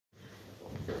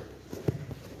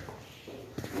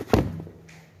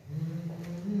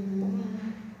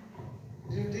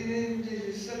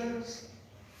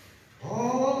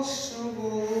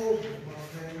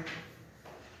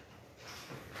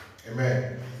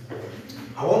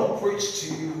I want to preach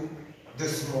to you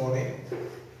this morning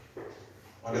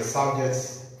on the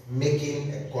subject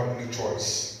making a godly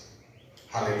choice.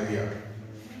 Hallelujah.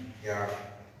 Yeah.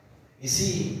 You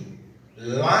see,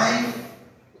 life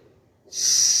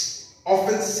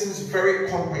often seems very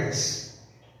complex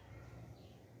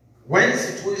when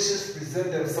situations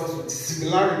present themselves with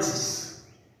similarities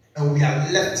and we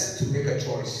are left to make a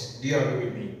choice. Do you agree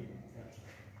with me?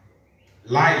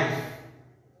 Life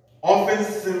often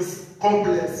seems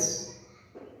complex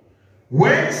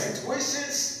when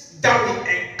situations that we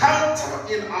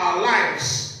encounter in our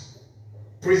lives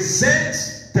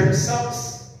present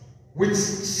themselves with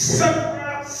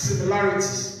several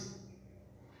similarities.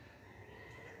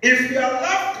 If we are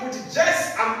left with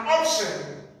just an option,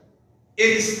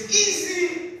 it is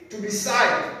easy to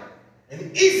decide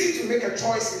and easy to make a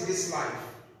choice in this life.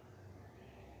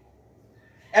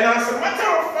 And as a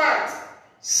matter of fact,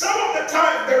 some of the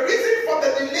time, the reason for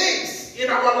the delays in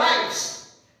our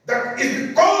lives that is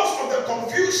because of the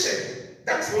confusion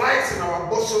that lies in our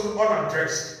bosom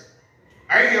unaddressed.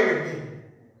 Are you here with me?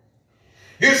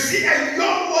 You see a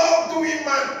young, well-doing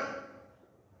man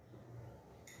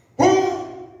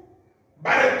who,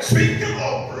 by the twinkle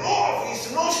or blow of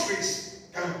his nostrils,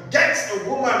 can get a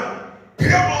woman,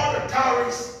 pay all the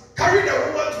dowries, carry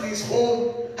the woman to his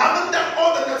home, having done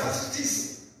all the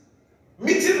necessities,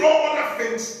 meeting all other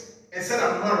things, and said,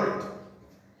 I'm married.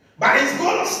 But he's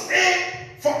going to stay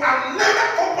for another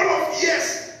couple of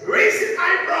years, raising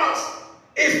eyebrows.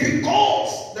 It's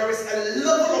because there is a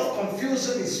level of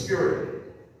confusion in spirit.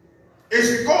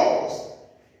 It's because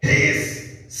he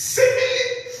is seemingly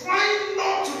trying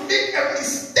not to make a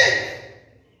mistake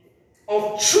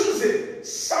of choosing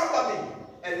somebody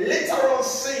and later on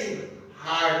saying,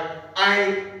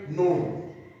 I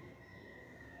know.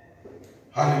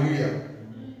 Hallelujah.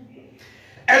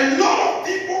 A lot of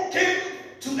people came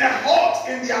to a halt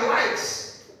in their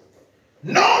lives,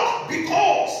 not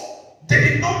because they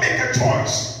did not make a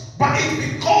choice, but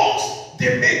it's because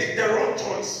they made the wrong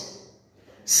choice.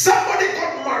 Somebody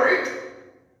got married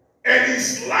and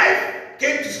his life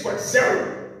came to square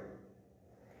zero.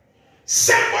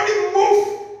 Somebody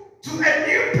moved to a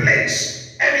new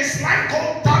place and his life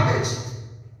got damaged.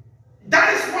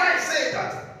 That is why I say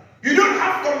that you don't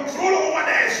have control over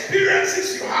the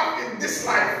experiences you have in this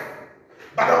life.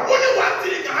 But the only one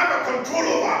thing you can have a control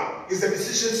over is the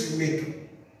decisions you make.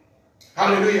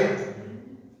 Hallelujah.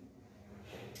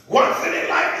 One thing in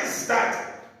life is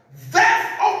that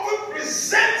death often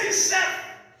presents itself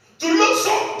to look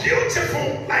so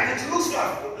beautiful, like it looks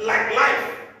like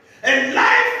life. And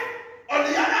life, on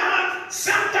the other hand,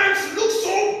 sometimes looks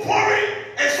so boring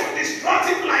and so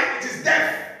destructive, like it is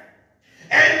death.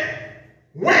 And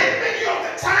when many of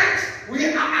the times we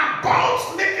are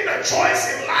about making a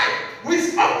choice in life,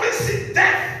 we often see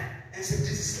death and say,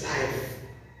 this is life.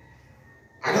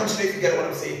 I don't know if you get what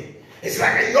I'm saying. It's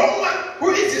like a young man who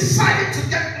is deciding to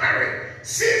get married,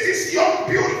 sees this young,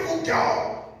 beautiful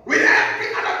girl with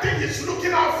every other thing he's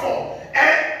looking out for,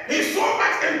 and he's so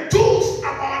much enthused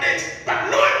about it, but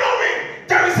not knowing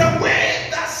there is a way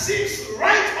that seems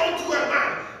right unto a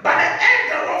man, but the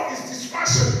end thereof is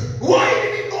destruction. What he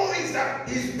didn't know is that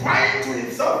he's buying to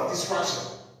himself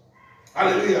destruction.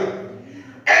 Hallelujah.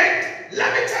 And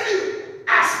let me tell you,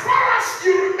 as far as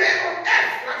you remain on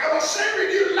earth, like I was sharing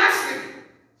with you last week,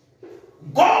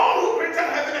 God who created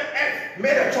heaven and earth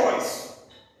made a choice.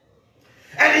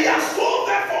 And he has so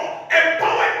therefore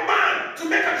empowered man to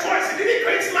make a choice. He didn't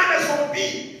create man as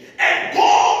zombie. And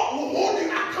God will hold you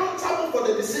accountable for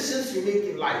the decisions you make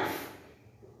in life.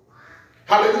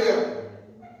 Hallelujah.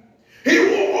 He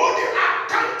will hold you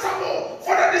accountable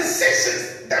for the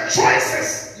decisions, the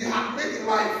choices you have made in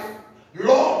life.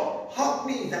 Lord, help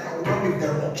me that I will not make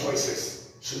the wrong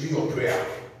choices. Should be your prayer.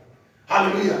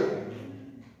 Hallelujah.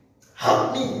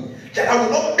 Help me that I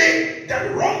will not make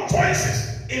the wrong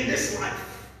choices in this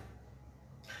life.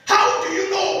 How do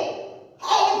you know?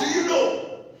 How do you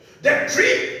know? The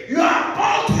trip you are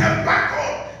about to embark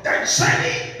on, the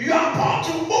journey you are about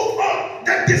to move on,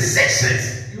 the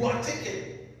decisions you are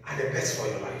taking are the best for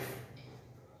your life.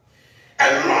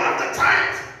 A lot of the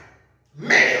times,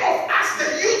 many of us,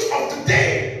 the youth of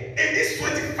today, in this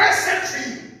 21st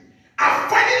century, are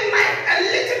finding life a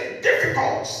little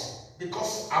difficult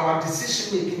because our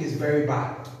decision making is very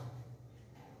bad.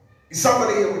 Is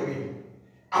somebody here with me?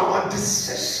 Our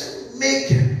decision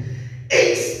making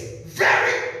is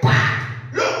very bad.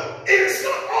 Look, it is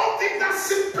not all things that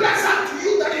seem pleasant to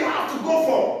you that you have to go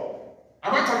for.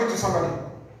 Am I talking to somebody?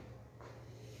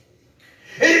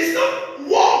 It is not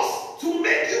words to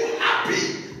make you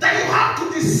happy that you have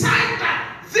to decide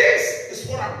that this is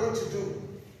what I'm going to do.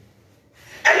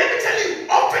 And let me tell you,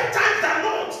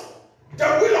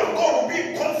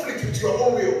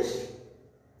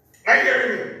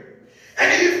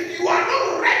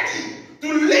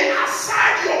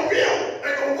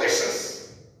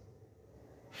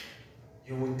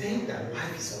 you will think that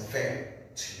life is unfair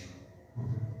to you.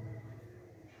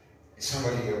 Is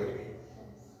somebody here with me?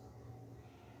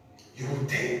 You will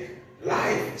think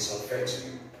life is unfair to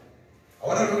you. I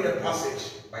want to read a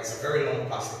passage, but it's a very long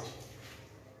passage.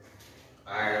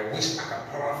 I wish I could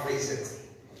paraphrase it,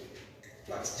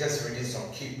 but just reading some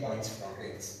key points from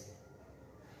it.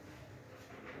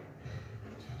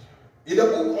 In the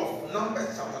book of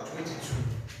Numbers chapter 22,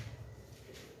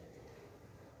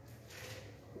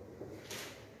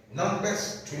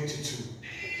 Numbers 22,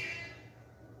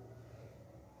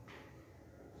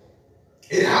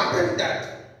 it happened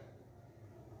that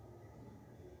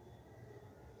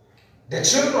the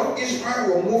children of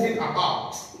Israel were moving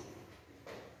about,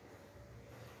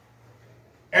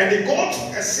 and they go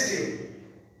to a city,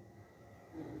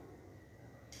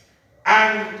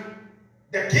 and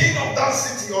the king of that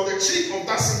city, or the chief of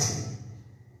that city,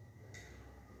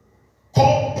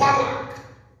 called Balak,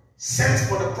 sent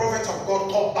for the prophet of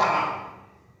God called Balaam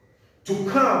to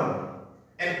come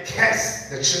and curse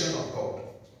the children of God.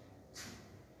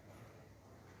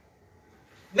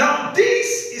 Now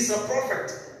this is a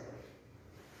prophet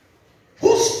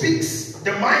who speaks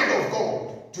the mind of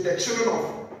God to the children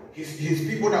of his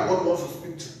people that God wants to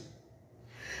speak to.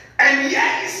 And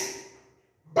here is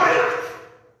Balak,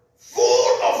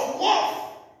 full of wrath,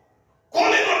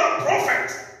 calling on the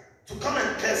prophet to come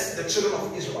and curse the children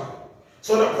of Israel.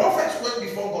 So the prophet went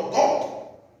before God.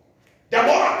 The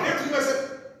Lord appeared to him and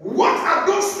said, what are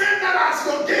those men that are at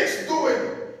your gates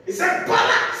doing? He said,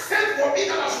 Balak sent for me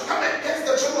that I should come and curse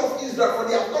the children of Israel, for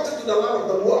they have gotten to the land of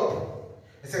the Moab.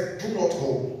 He said, do not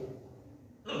go.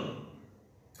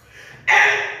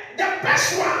 And the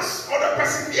persistence or the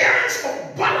perseverance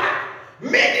of Balak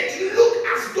made it look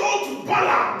as though to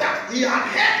Balaam that he had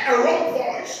heard a wrong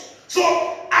voice. So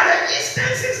at the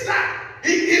instances that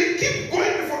he keep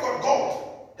going before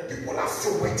God, the people are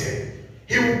still waiting.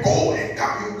 He will go and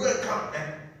come, he will go and come.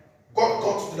 And God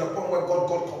got to the point where God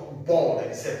got bored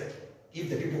and he said, if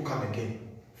the people come again,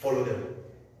 follow them.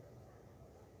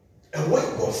 And when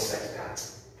God said that,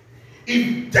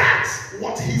 if that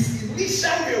was his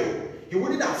initial will, he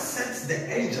wouldn't have sent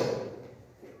the angel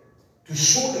to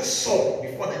show the sword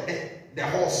before the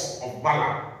horse of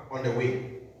Balaam on the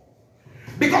way.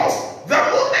 Because the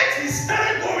moment he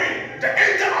started going, the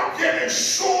angel appeared and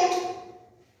showed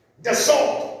the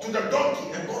sword to the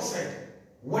donkey. And God said,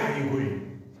 where are you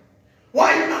going?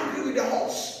 Why are you angry with the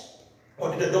horse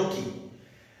or the donkey?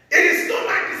 It is not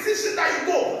my decision that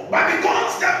you go, but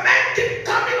because the men keep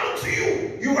coming unto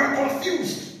you, you were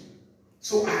confused.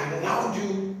 So I allowed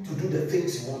you to do the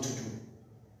things you want to do.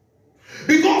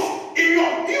 Because in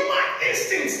your human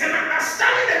instincts and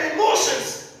understanding and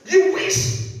emotions, you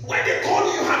wish when they called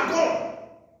you had gone.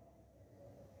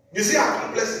 You see how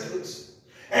complex it looks.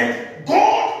 And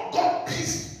God got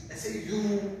peace and said,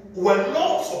 you were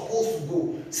not supposed to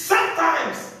go.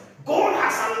 Sometimes God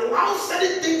has allowed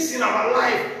certain things in our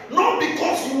life, not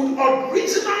because He would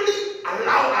originally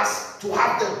allow us to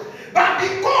have them, but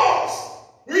because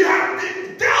we have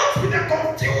been dealt with the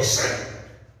confusion,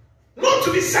 not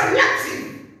to be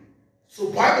selective. So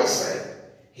the Bible said,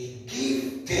 He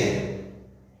gave them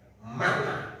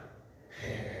manna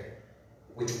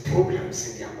with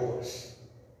problems in their bones.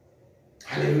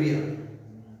 Hallelujah.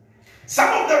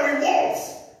 Some of the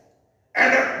rewards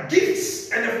and the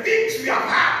gifts and the things we have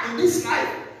had in this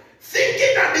life,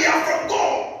 thinking that they are from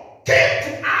God, came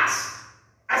to us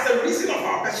as a reason of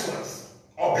our perseverance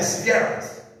or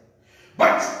perseverance.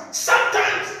 But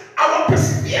sometimes our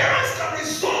perseverance can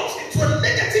result into a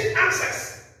negative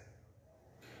access.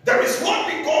 There is what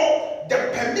we call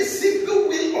the permissible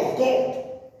will of God,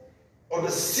 or the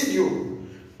CDO.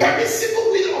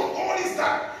 Permissible will of God is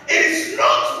that it is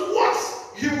not what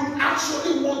He would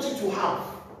actually want you to have.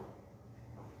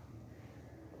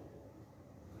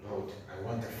 Lord, I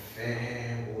want a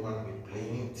fair woman with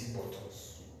plain tea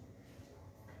bottles.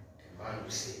 The man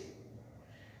will say,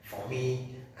 for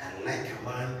me, I like a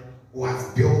man who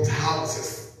has built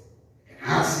houses and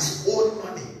has his own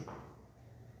money.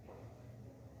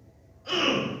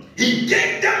 He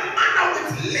gave them manna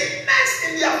with leanness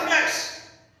in their flesh.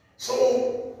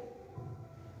 So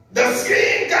the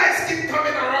slim guys keep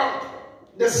coming around.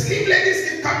 The slim ladies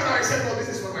keep coming around and say, no, this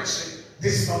is not my shape.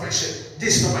 This is not my shape.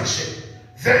 This is not my shape.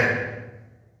 Then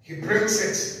he brings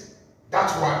it, that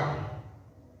one.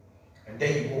 And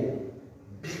then you go,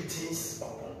 beatings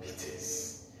upon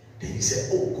beatings. Then you say,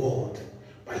 oh God,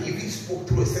 but if He spoke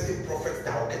through a certain prophet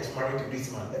that I'll get married to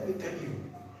this man, let me tell you,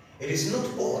 it is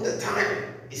not all the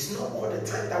time. It's not all the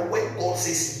time that when God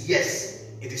says yes,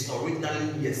 it is not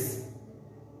originally yes.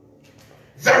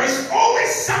 There is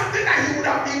always something that He would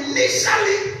have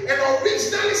initially and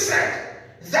originally said.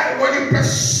 that when you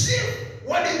perceive,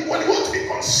 when you want to be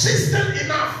consistent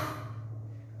enough,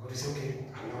 God is okay,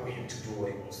 allow him to do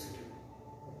what he wants to do.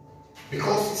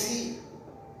 Because you see,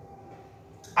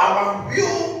 our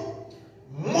will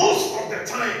most of the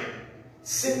time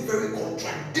seem very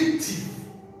contradictory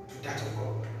to that of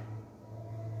God.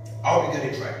 How are we going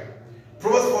to try?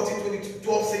 Proverbs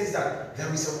 14:12 says that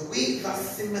there is a way that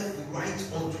seemeth right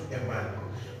unto a man,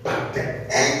 but the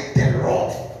end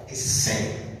thereof is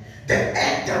sin. The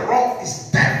end thereof is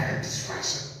death and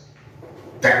destruction.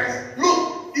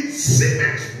 Look, it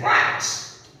seemeth right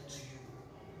to you.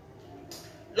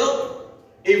 Look,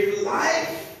 if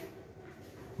life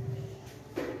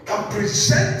can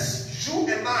present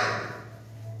you and I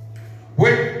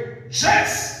with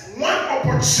just one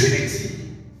opportunity,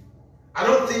 I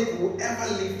don't think we'll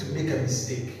ever live to make a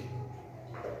mistake.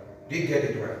 Do you get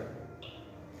it right?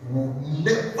 We'll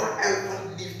never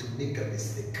ever live to make a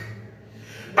mistake.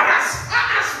 But as far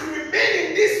as we remain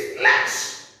in this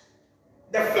flesh,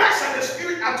 the flesh and the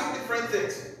spirit are two different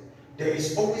things. There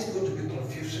is always going to be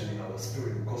confusion in our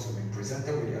spirit because we've been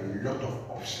presented with a lot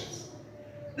of options.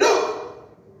 Look,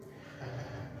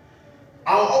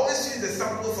 I'll always use the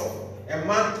samples of a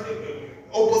man,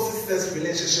 opposite sex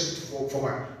relationship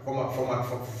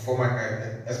for my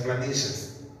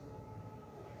explanations.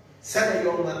 Send a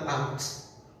young man out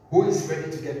who is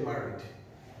ready to get married.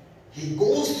 He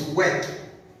goes to work.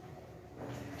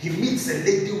 He meets a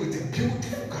lady with a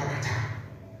beautiful character.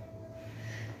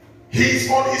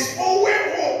 He's on his own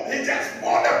way home. He just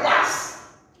boarded the bus.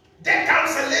 There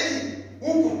comes a lady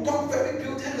who could talk very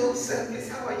beautiful. Hello, sir, please,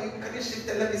 how are you? Can you shift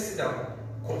and let me sit down?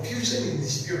 Confusion in the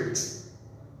spirit.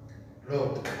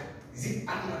 Lord, is it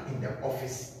Anna in the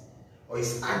office? Or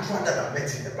is Andra that I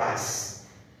met in the bus?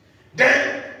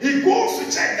 Then he goes to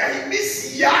check that he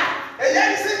meets Ya. And Ya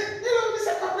he said, hello,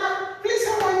 Mr. Kapna, please,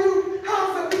 how are you?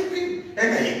 How's the week been?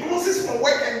 And then he closes from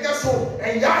work and gets home.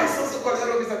 And Ya is also called,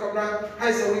 hello, Mr. Kapna,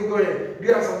 how's the week going? Do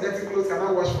you have some dirty clothes? Can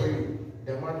I wash for you?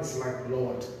 The man is like,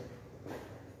 Lord,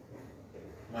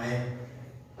 I'm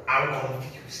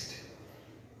confused.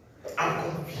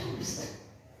 I'm confused.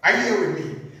 Are you here with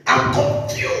me? I'm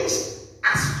confused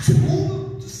as to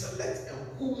whom to select and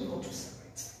whom not to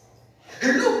select.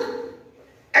 And look,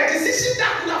 a decision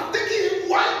that would have taken him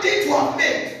 1 day to have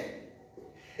made.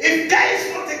 If that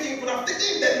is not taken, he would have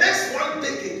taken the next 1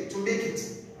 decade to make it.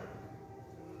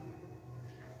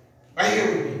 Are you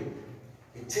here with me?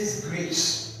 It takes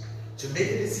grace to make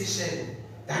a decision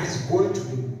that is going to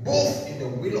be both in the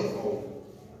will of God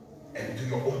and to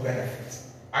your own benefit.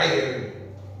 Are you here with me?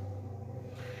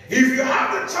 If you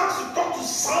have the chance to talk to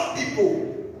some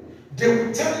people, they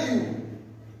will tell you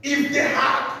if they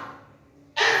had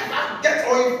ever get,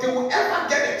 or if they will ever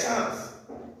get a chance,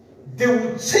 they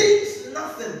will change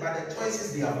nothing but the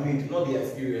choices they have made, not their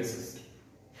experiences.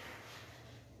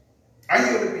 Are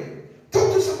you with me?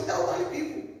 Talk to some elderly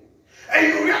people, and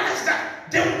you realize that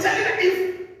they will tell you that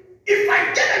if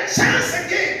I get a chance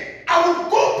again, I will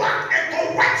go back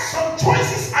and correct some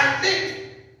choices I made.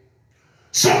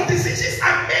 Some decisions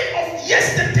I made of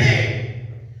yesterday.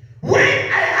 When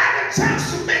I had a chance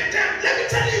to make them, let me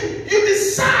tell you, you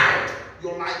decide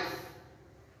your life.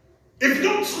 If you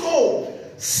don't know,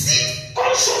 sit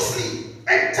consciously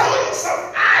and tell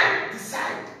yourself, I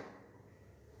decide.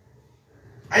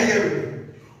 Are you hearing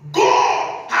me?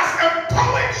 God has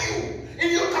empowered you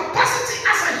in your capacity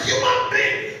as a human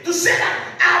being to say that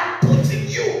I put in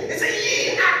you. It's a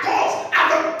ye are gods.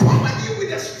 I've empowered you with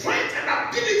the strength and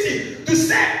ability to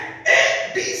say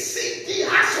A, B, C, D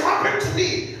has to happen to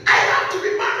me. I have to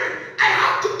be married. I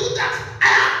have to do that. I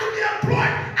have to be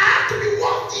employed. I have to be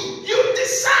wealthy. You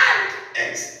decide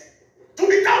it. To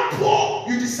become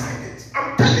poor, you decide it.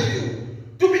 I'm telling you.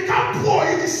 To become poor,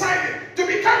 you decide it. To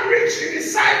become rich, you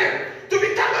decide it. To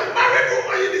become a married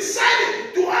woman, you decide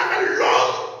it. To have a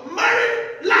long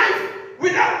married life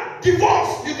without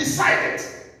divorce, you decide it.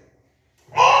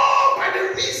 All by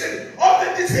the reason of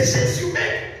the decisions you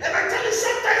make. And I tell you,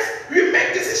 sometimes we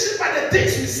make decisions by the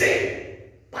things we say,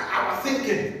 by our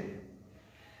thinking.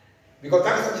 Because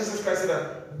that is what Jesus Christ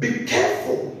said, be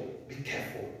careful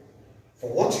for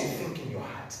what you think in your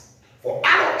heart. For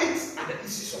out of it are the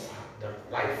issues of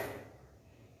life.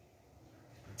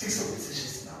 Take some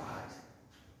decisions in our heart.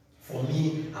 For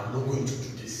me, I'm not going to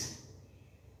do this.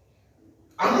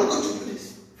 I'm not going to do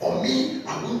this. For me,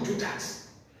 I won't do that.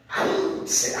 I won't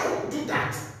say I won't do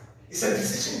that. It's a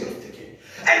decision you're taking.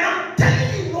 And I'm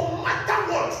telling you, no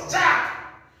matter what,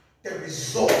 Jack, the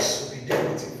results will be there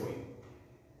waiting for you.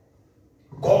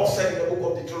 God said in the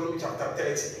book of Deuteronomy chapter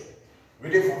 30,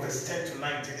 reading from verse 10 to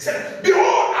 19, he said,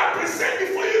 behold, I present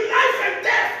before you life and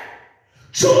death.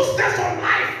 Choose death or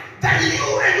life, that you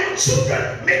your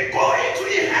children may go into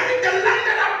inherit the land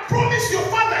that I promised your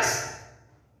fathers.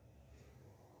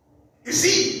 You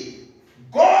see,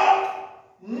 God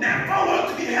never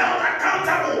wants to be held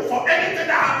accountable for anything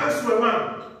that happens to a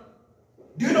man.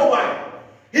 Do you know why?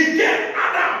 He gave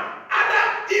Adam,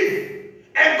 Eve,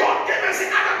 and God came and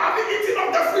said, Adam, have you eaten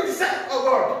of the fruit? He said, oh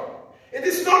God, it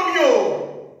is not you.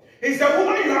 It's the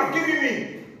woman you have given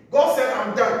me. God said,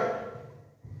 I'm done.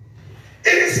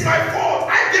 It is my fault.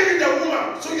 I gave you the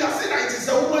woman. So you are saying that it is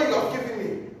the woman you have given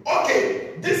me.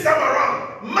 Okay, this time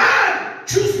around, man,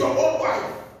 choose your own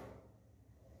wife.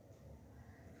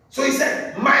 So he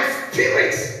said, my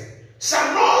spirit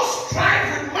shall not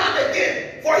strive with man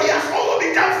again, for he has also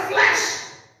become flesh.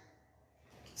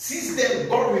 Since then,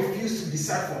 God refused to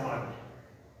decide for man.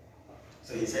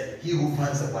 So he said, he who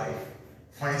finds a wife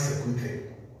finds a good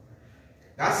thing.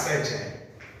 That's searching.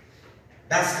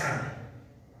 That's kind.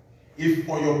 If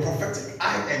for your prophetic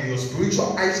eye and your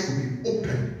spiritual eyes could be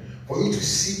open for you to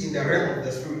see in the realm of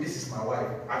the spirit, this is my wife,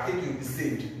 I think you'll be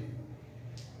saved.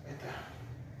 Better.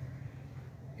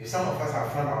 If some of us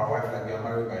have found our wife like we are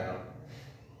married by now.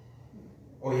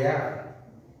 Oh yeah.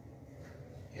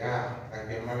 Yeah, like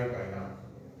we are married by now.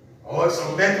 Or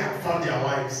some men have found their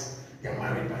wives. They are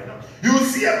married by now. You will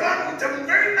see a man with a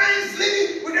very nice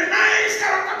lady, with a nice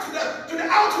character to the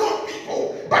outward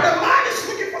people. But the man is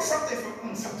looking for something.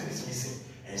 Something is missing.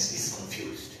 And he's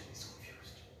confused. He's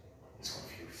confused. He's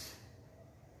confused.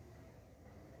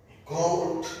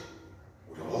 God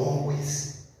would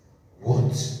always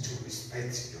want to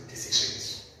respect your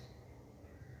decisions.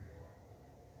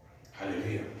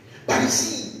 Hallelujah. But you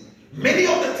see, many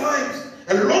of the times,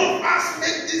 a lot of us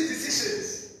make these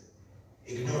decisions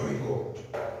ignoring God,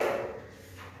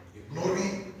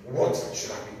 ignoring what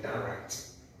should have been done right.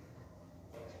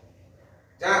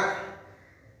 That,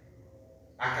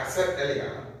 like I said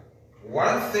earlier,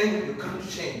 one thing you can't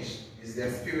change is the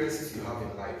experiences you have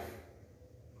in life.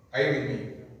 Are you with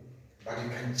me? But you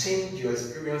can change your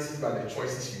experiences by the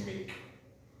choices you make.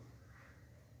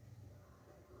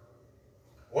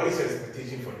 What is your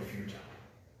expectation for the future?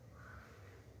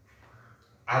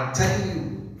 I'm telling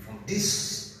you from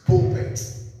this pulpit,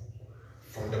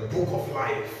 from the book of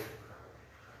life,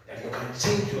 that you can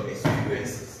change your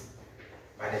experiences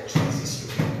by the choices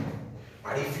you make.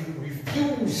 But if you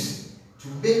refuse to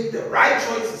make the right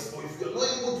choices, or if you're not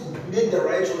able to make the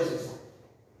right choices,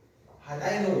 had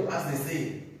I known, as they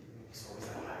say, it's always a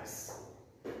lies.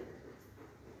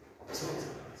 It's always a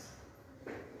lies.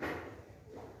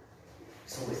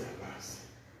 It's always a lies.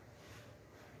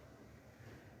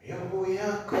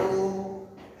 Yahoyako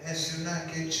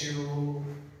esunakechu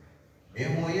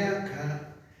memoyaka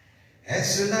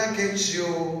esunakechu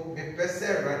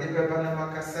mepesera di bebana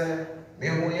makase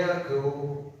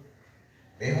memoyako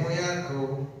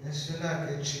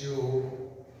esunakechu.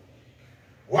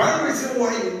 One reason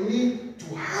why you need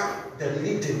to have the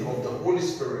leading of the Holy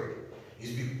Spirit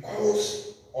is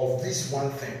because of this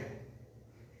one thing.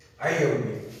 I hear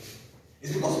me.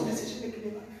 It's because of decision making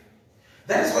in life.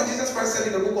 That is what Jesus Christ said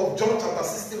in the book of John chapter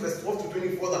 16 verse 12 to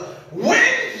 24, that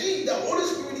when He, the Holy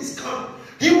Spirit, is come,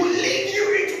 He will lead you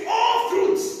into all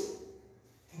truth.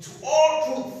 Into all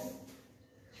truth.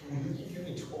 He will lead you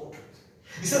into all truth.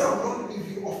 He said, I will not leave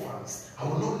you orphans. I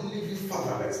will not leave you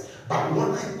fatherless. But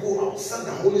when I go, I will send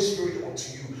the Holy Spirit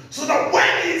unto you. So that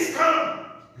when He is come,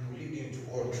 He will lead you into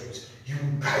all truth. He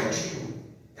will guide you,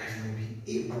 that you will be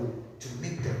able to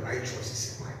make the right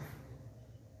choices in life.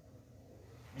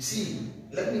 You see,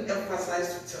 let me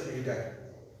emphasize to tell you that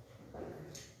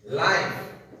life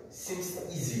seems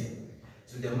easy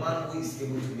to the man who is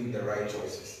able to make the right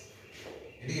choices.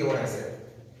 Did you hear what I said?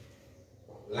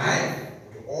 Life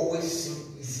will always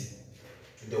seem easy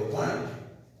to the one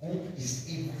who is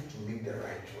able to make the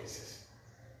right choices.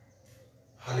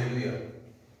 Hallelujah.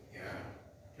 Yeah.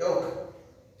 Look,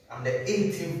 I'm the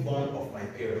 18th born of my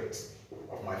parents,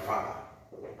 of my father.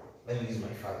 Let me use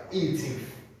my father. 18th.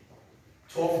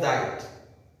 12 died.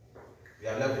 We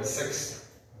are left with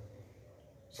 6.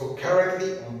 So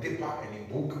currently on paper and in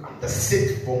book, I'm the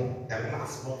 6th born, the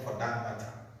last born for that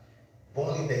matter.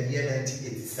 Born in the year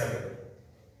 1987.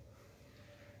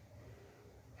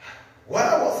 When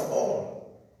I was born,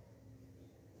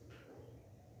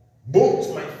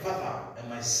 both my father and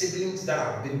my siblings that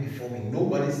have been before me,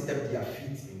 nobody stepped their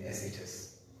feet in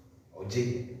SHS or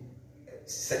J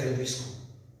secondary school.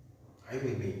 Are you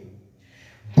with me?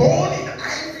 Born in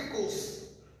Ivory Coast,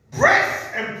 bred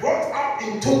and brought up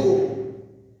in Togo.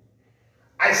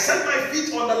 I set my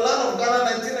feet on the land of Ghana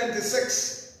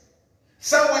 1996,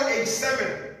 somewhere age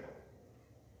 7.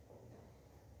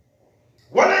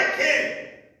 When I came,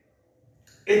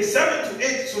 age 7 to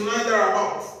 8 to 9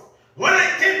 thereabouts. When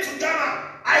I came to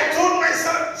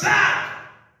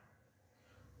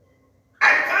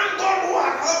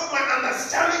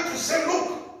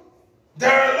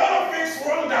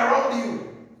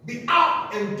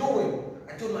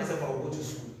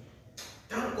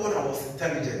was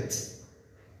intelligent.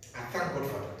 I thank God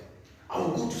for that. I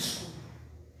will go to school.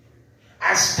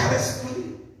 I started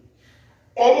schooling.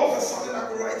 All of a sudden, I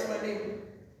could write my name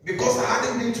because I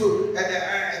hadn't been to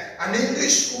an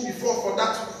English school before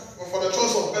for the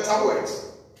choice of better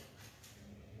words.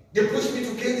 They pushed me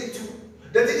to KG2.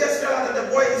 The teachers realized that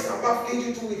the boy is above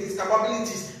KG2 with his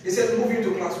capabilities. They said, move him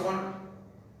to class 1.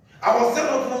 I was still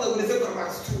not known that they said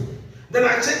class 2. Then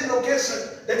I changed location.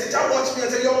 The teacher watched me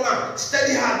and said, young man,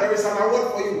 study hard. There is an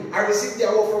award for you. I received the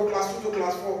award from class 2 to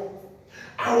class 4.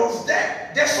 I was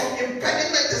there. There's some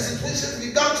impediment and situations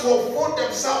began to unfold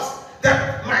themselves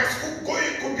that my school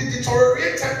going could be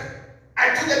deteriorated.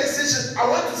 I took a decision. I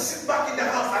want to sit back in the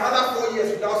house another 4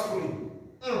 years without schooling.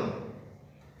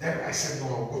 Then I said,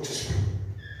 no, I'll go to school.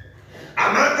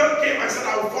 Another came, I said,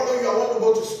 I will follow you. I want to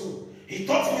go to school. He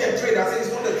taught me a trade. I said,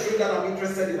 it's not a trade that I'm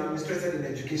interested in. I'm interested in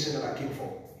education that I came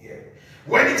for. Yeah.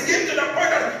 When it came to the point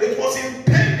that it was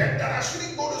impeded that I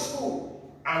shouldn't go to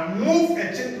school, I moved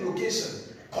and changed the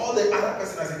location. Called the other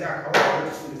person. I said, I want to go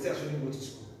to school. They said I shouldn't go to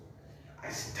school. I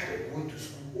started going to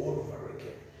school all over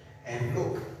again. And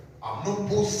look, I'm not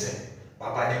boasting,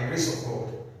 but by the grace of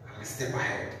God, I'm a step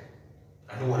ahead.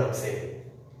 I know what I'm saying.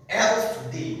 Else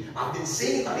today, I've been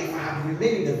saying that if I had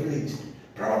remained in the village,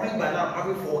 probably by now I'm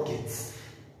having 4 kids.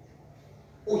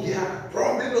 Oh yeah,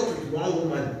 probably not with one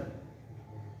woman.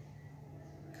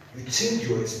 You change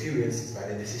your experiences by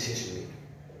the decisions you make.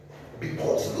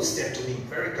 Because listen to me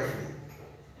very carefully.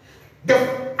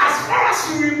 As far as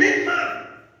you remain man,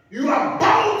 you are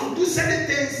bound to do certain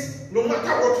things no matter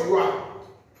what you are.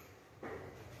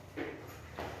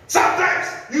 Sometimes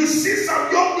you see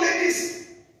some young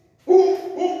ladies who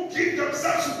give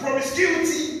themselves to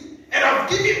promiscuity and have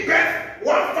given birth,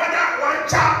 one father, one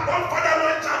child, one father,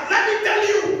 one child. Let me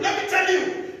tell you,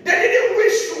 they didn't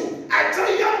wish to. I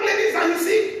tell young ladies that you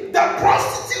see, the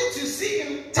prostitutes you see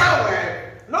in town,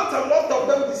 not a lot of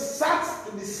them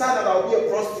decide that I'll be a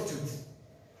prostitute.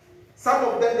 Some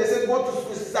of them, they say, go to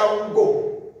school, says, I won't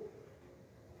go.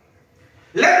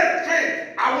 Let it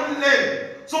train, I won't learn.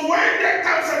 So when there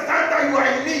comes a time that you are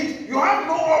in need, you have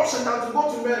no option than to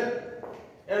go to men.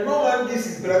 And no man gives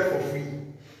his bread for free.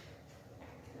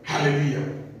 Hallelujah.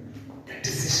 The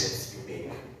decisions you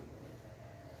make.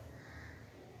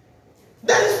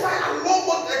 That is why I love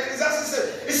what Ecclesiastes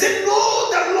said. He said, know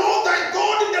the Lord thy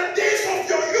God in the days of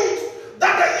your youth,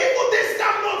 that the evil days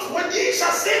come not, when ye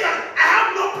shall say that I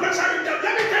have no pleasure in them.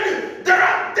 Let me tell you, there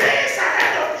are days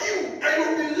ahead of you, and you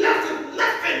will be left with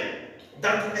nothing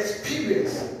than to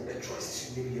experience the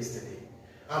choices you made yesterday.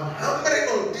 I'm hammering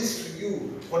on this to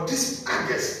you for this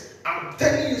August. I'm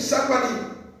telling you,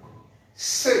 somebody,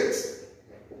 sit,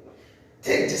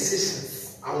 take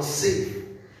decisions. I will save,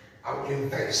 I will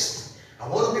invest. I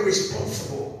want to be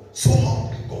responsible. So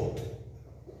help me God.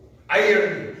 I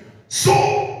hear you. So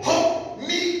help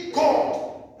me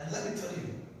God. And let me tell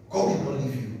you, God will not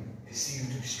leave you and see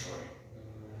you to destroy.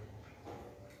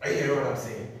 I hear what I'm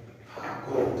saying.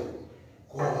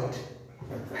 God,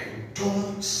 I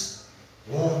don't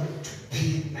want to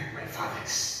be like my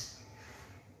fathers.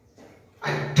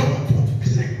 I don't want to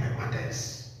be like my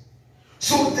mothers.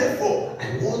 So therefore,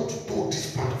 I want to do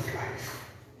this part of life.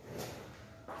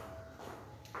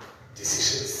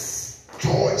 Decisions,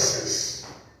 choices.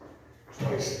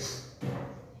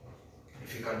 If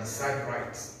you can decide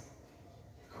right,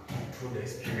 you can control the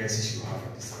experiences you have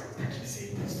and decide. I keep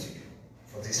saying this to you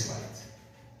for this fight.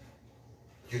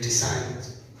 You decide.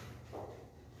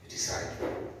 You decide.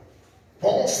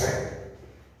 Paul said,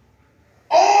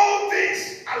 all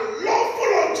things are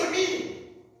lawful unto me,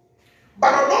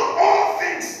 but not all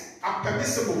things are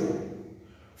permissible.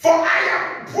 For I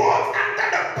am brought under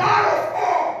the power of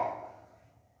all.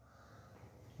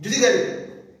 Did you get it?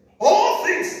 All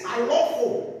things are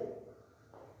lawful.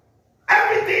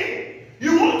 Everything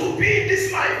you want to be in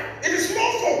this life, it is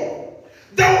lawful.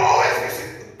 There will always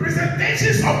be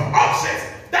presentations of options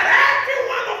that every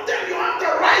one of them you have the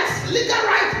rights, legal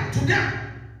right to them.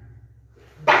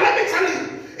 But let me tell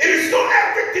you, it is not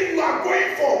everything you are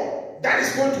going for that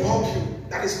is going to help you,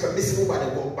 that is permissible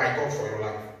by God for your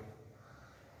life.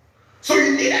 So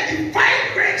you need a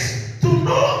divine grace to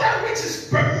know that which is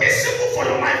permissible for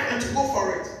your life and to go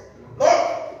for it. Look,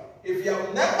 if you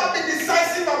have never been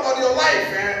decisive about your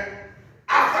life,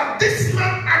 after this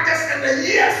month, August, and the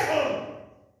years on,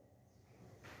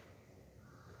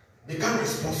 become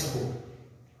responsible.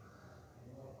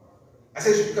 I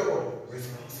said you should become what?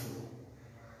 Responsible.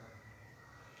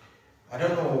 I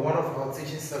don't know, one of our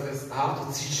teaching service, I have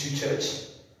to teach you, church,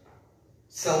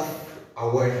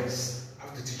 self-awareness. I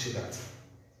have to teach you that.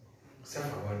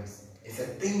 Self-awareness. It's a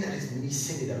thing that is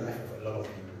missing in the life of a lot of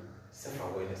people.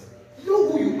 Self-awareness.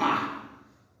 Know who you are.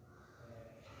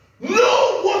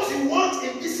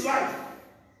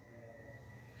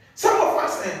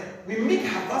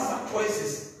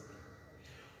 choices.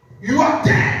 You are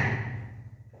there.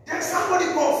 Then somebody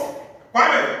calls.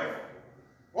 Kwame,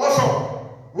 what's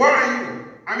up? Where are you?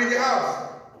 I'm in the house.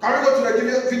 Can we go to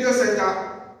the video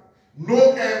center?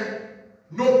 No aim,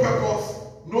 no purpose,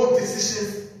 no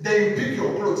decisions. Then you pick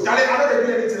your clothes. Charlie, I don't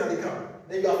do anything at the camp.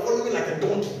 Then you are following like a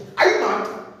donkey. Are you mad?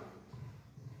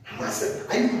 I said,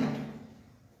 are you mad?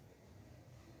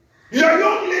 You're a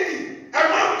young lady. A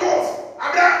man calls.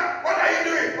 Abra, what are you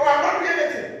doing? Oh, I'm not doing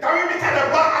anything. Can we meet at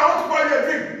the bar? I want to buy you a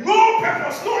drink. No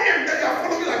purpose, no aim. Then you are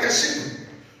following like a sheep.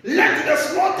 Led to the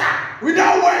slaughter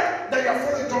without work. Then you are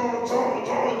following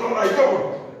John, like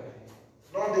John.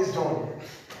 Not this John.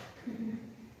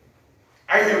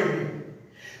 I hear you.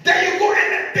 Then you go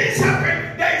and then things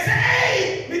happen. Then you say,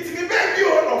 hey, meet me, baby,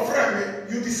 or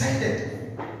friend. You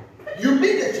decided. You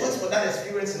made a choice for that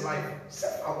experience in life.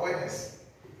 Self-awareness.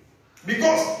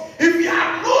 Because if you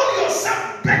have known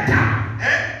yourself better,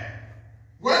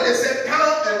 when they said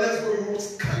come and let's go, you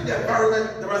scan the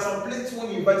environment. There are some places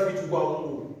when you invite me to go, I won't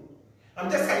go.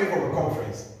 I'm just coming from a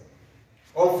conference.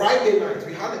 On Friday night,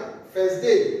 we had a first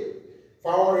day.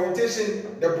 For our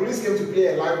orientation, the police came to play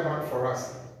a live band for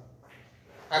us.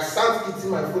 I sat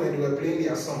eating my food and they were playing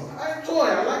their song. I enjoy.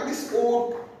 I like this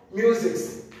old music.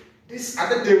 This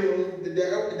other day,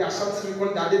 the Ashanti people,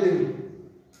 the other day.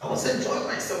 I was enjoying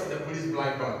myself in the police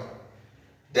blind band.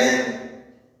 Then,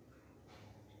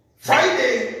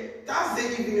 Friday,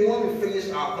 Thursday evening, when we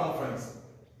finished our conference,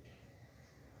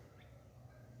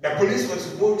 the police were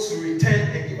supposed to return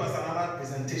and give us another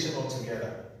presentation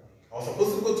altogether. I was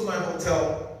supposed to go to my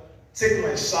hotel, take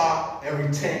my shower, and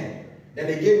return. Then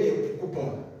they gave me a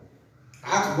coupon. I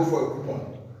had to go for a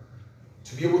coupon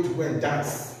to be able to go and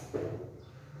dance,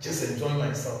 just enjoy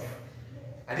myself.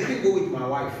 I didn't go with my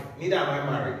wife, neither am I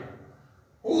married.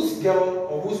 Whose girl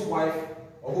or whose wife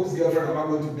or whose girlfriend am I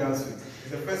going to dance with?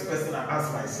 It's the first person I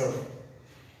ask myself.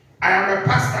 I am a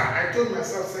pastor. I told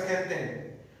myself second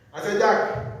thing. I said,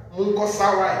 Jack, Mungo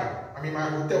Sawai. I'm in my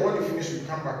hotel. When you finish, we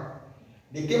come back.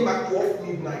 They came back 12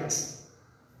 midnight.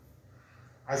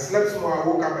 I slept more, I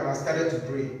woke up and I started to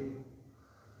pray.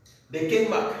 They came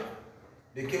back.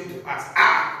 They came to ask,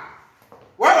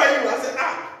 where are you? I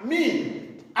said, me.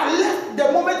 I left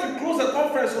the moment we closed the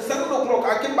conference for 7 o'clock.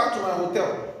 I came back to my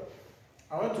hotel.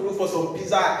 I went to look for some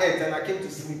pizza I ate and I came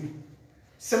to sleep.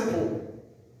 Simple.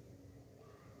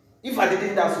 If I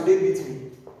didn't dance, would they beat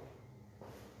me?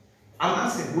 I'm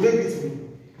asking, would they beat me?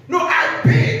 No, I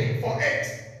paid for it.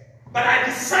 But I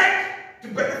decide to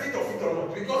benefit of it or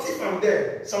not. Because if I'm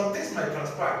there, some things might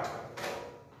transpire.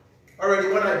 Already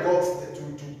when I got to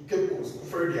Cape Coast,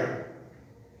 Kuferdia,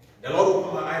 the Lord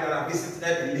opened my eye that I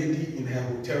visited a lady in her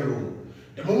hotel room.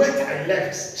 The moment I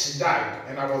left, she died,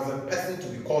 and I was the person to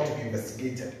be called to be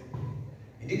investigated.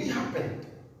 It didn't happen.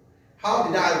 How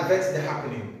did I avert the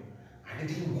happening? I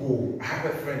didn't go. I have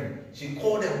a friend. She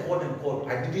called and called and called.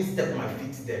 I didn't step my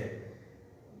feet there.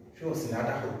 She was in the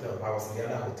other hotel. I was in the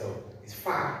other hotel. It's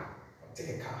far. I'll take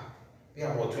a car. We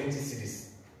have about 20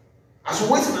 cities. I should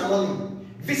waste my money.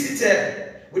 Visit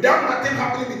her. Without nothing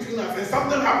happening between us. And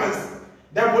something happens.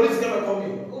 The police is going to come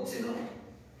in. Oh, you know.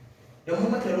 The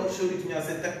moment the Lord showed it to me, I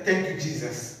said, thank you,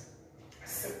 Jesus. I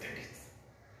accepted it.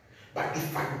 But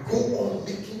if I go on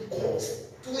making calls,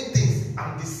 doing things,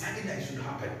 I'm deciding that it should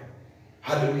happen.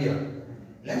 Hallelujah.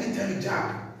 Let me tell you,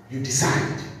 Jack, you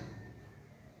decide.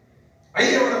 Are you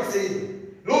hearing what I'm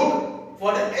saying? Look,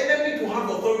 for the enemy to have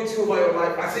authority over your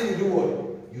life, I say you do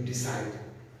what? You decide.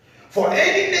 For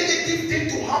any negative thing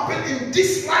to happen in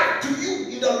this life to you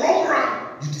in the long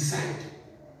run, you decide.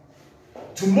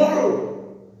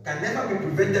 Tomorrow can never be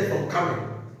prevented from coming.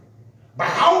 But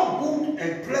how good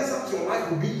and pleasant your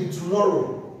life will be in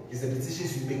tomorrow is the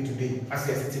decisions you make today as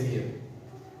you are sitting here.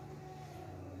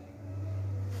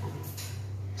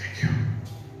 Thank you.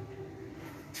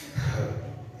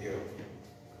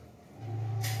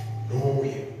 Know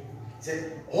him. He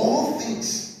said, all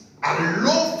things are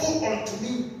lawful unto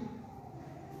me.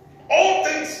 All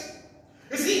things.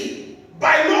 You see,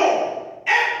 by law,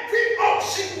 every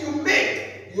option you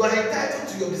make, you are entitled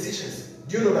to your decisions.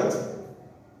 Do you know that?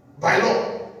 By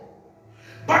law.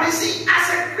 But you see, as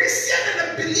a Christian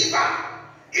and a believer,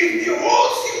 it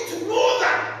behoves you to know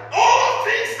that all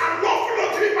things are lawful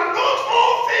unto me, but not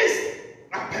all things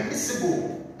are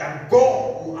permissible that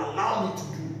God will allow me to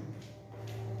do.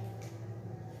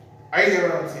 Are you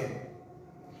hearing what I'm saying?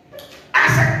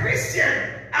 As a Christian,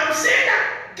 I'm saying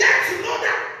that get to know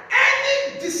that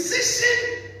any decision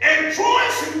and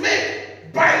choice you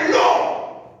make by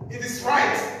law, it is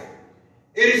right.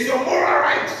 It is your moral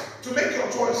right to make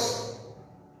your choice.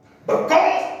 But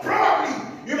God, probably,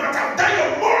 you might have done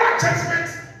your moral judgment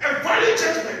and value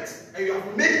judgment, and you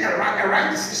have made a right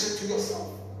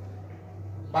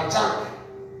But Jack,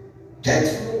 get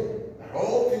to know that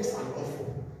all things are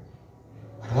lawful,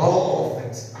 but all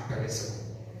things are permissible.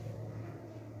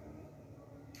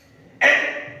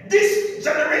 And this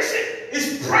generation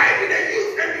is pride in the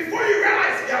youth, and before you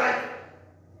realize, they're like,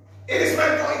 it is my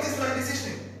point, it is my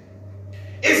decision.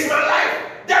 It's my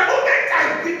life. The moment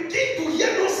I begin to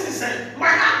hear those things, my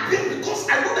heart beats because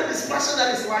I know the distraction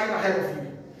that is lying ahead of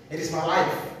you. It is my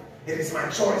life. It is my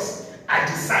choice. I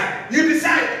decide. You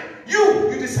decide. You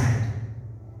decide.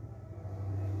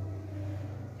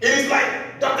 It is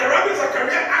like Dr. Rabbi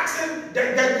Zachariah asking the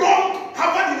young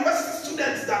Harvard University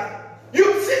students that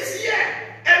you sit here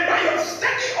and by your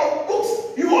study of books,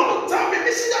 you want to tell me,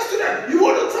 Michigan student, you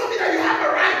want to tell me that you have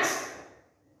a right.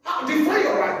 How define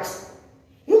your right?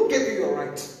 Who gave you your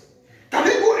right? Can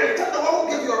you go and tell the one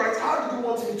who gave you your right, how do you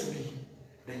want me to be?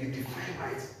 Then you define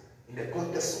right in the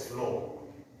context of law.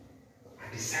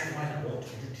 I decide when I want to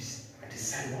do this. I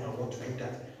decide when I want to do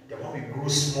that. Then when we grow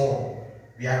small,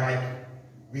 we are like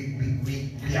we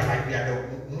are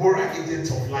the moral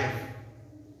agents of life,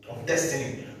 of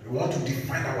destiny. We want to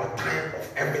define our time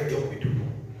of everything we do.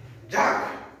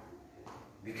 Jack,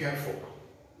 be careful.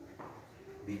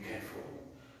 Be careful.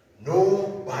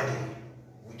 Nobody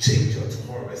will change your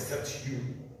tomorrow except you.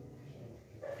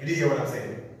 You did hear what I'm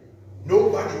saying?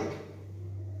 Nobody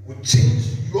will change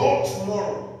your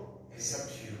tomorrow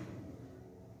except you.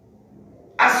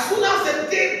 As soon as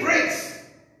the day breaks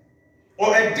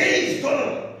or a day is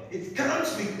done, it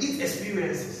comes with its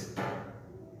experiences.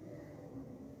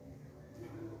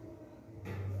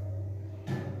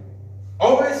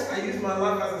 Always, I use my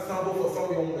life as a sample for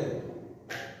some young men,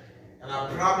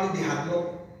 and they had not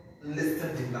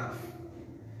listened enough.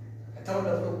 I told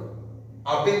them, look,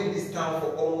 I've been in this town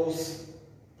for almost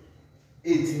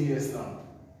 18 years now.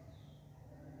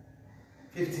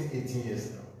 18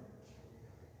 years now.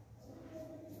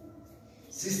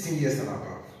 16 years and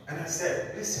above. And I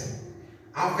said, listen,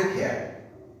 I've been here.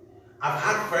 I've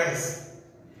had friends.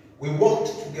 We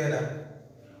walked together.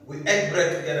 We ate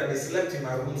bread together. They slept in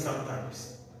my room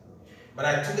sometimes. But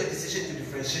I took a decision to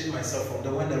differentiate myself from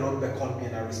them when the Lord beckoned me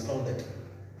and I responded.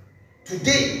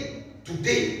 Today,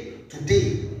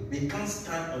 we can't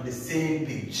stand on the same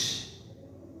page.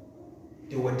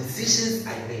 There were decisions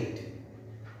I made.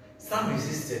 Some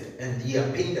resisted and they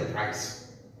are paying the price.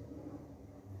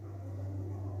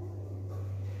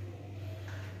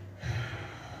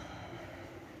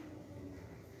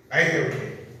 Are you hearing me?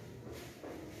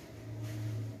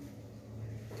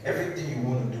 Everything you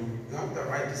want to do, you have the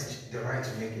right decision, the right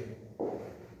to make it.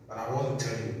 But I want to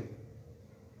tell you,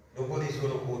 nobody is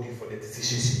going to hold you for the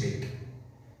decisions you make.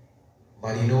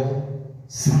 But you know,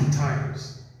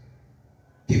 sometimes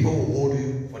people will hold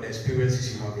you for the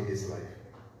experiences you have in this life.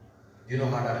 Do you know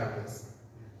how that happens?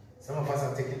 Some of us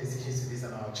are taking decisions to this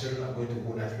and our children are going to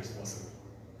hold us responsible.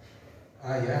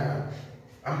 Yeah.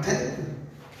 I'm telling you.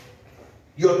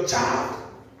 Your child,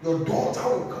 your daughter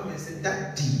will come and say,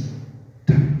 Daddy,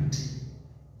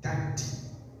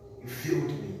 you failed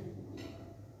me.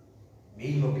 May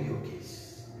it not be your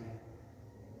case.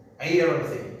 I hear what I'm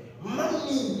saying.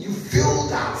 Mommy, you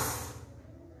failed us.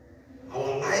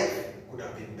 Our life could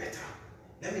have been better.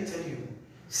 Let me tell you,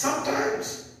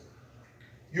 sometimes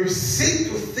you seem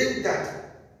to think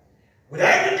that with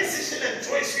every decision and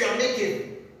choice you are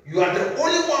making, you are the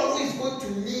only one who is going to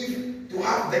live to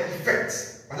have the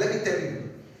effects. But let me tell you,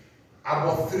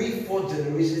 about 3-4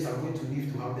 generations are going to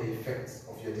live to have the effects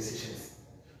of your decisions.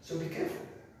 So be careful.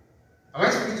 Am I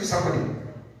speaking to somebody?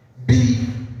 Be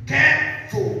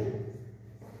careful.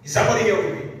 Is somebody here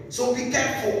with me? So be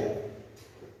careful.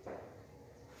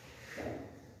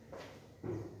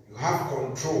 You have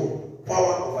control,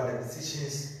 power over the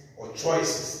decisions or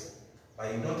choices,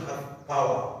 but you don't have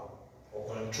power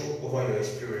or control over your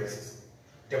experiences.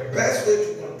 The best way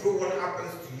to control what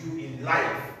happens to you in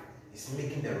life is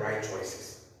making the right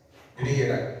choices. Did you hear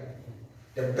that?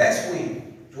 The best way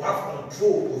to have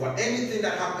control over anything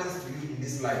that happens to you in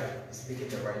this life is making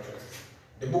the right choices.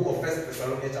 The book of 1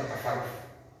 Thessalonians chapter 5,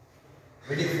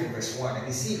 reading from verse 1, and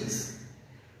it says,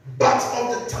 but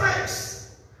of the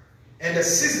times and the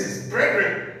seasons,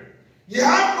 brethren, ye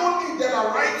have no need that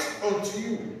I write unto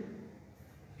you.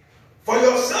 For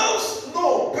yourselves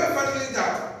know perfectly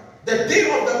that the day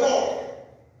of the Lord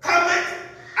cometh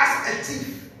as a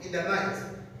thief in the night.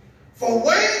 For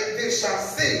when they shall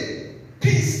say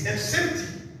peace and safety,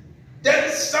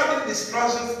 then sudden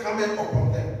destructions cometh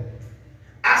upon them,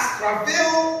 as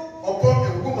travail upon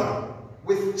a woman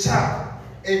with child,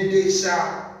 and they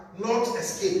shall not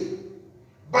escape.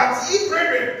 But ye,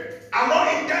 brethren, are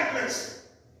not in darkness,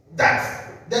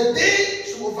 that the day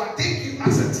should overtake you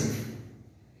as a thief.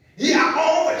 Ye are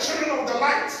all the children of the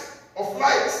light,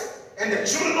 and the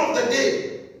children of the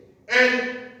day.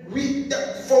 And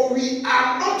for we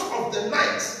are not of the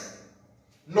night,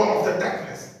 nor of the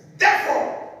darkness.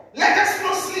 Therefore, let us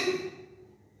not sleep,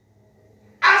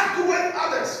 as doeth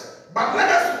others, but let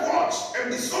us watch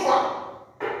and be sober.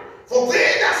 For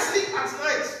they that sleep at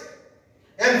night,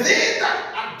 and they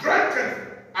that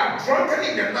are drunken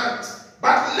in the night.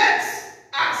 But let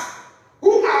us,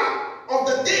 who are of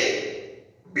the day,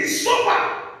 be sober,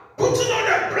 putting on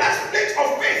the breastplate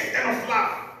of faith and of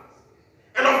love,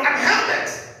 and of an helmet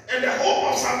and the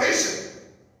hope of salvation.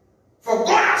 For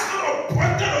God has not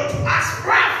appointed unto us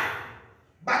wrath,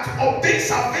 but to obtain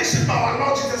salvation by our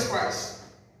Lord Jesus Christ,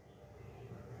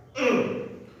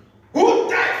 who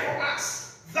died for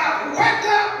us, that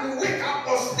whether we wake up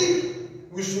or sleep,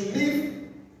 we should live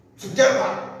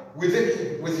together with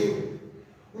him.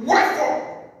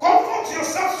 Wherefore, comfort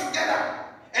yourselves together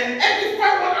and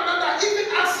edify one another, even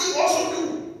as he also do.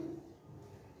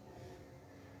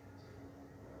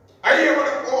 Are you hearing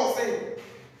what Paul is saying?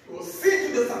 He was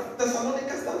saying to the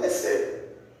Thessalonians that, listen,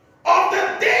 of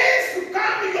the days to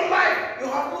come in your life, you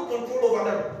have no control over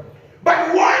them.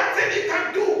 But one thing you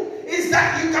can do is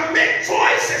that you can make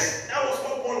choices. That was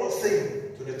what Paul was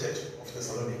saying to the church of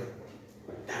Thessalonica.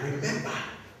 That remember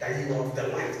that you are of the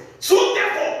light. So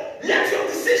therefore, let your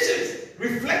decisions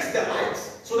reflect the light,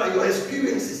 so that your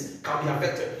experiences can be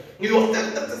affected. You of the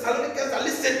Thessalonians are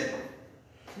listening.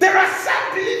 There are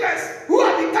some believers who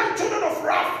have become children of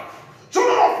wrath,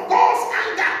 children of God's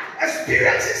anger,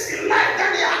 experiences in life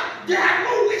that they have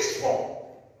no wish for.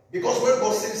 Because when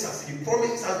God saves us, He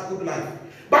promises us good life.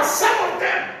 But some of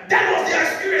them, that was their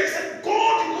experience, and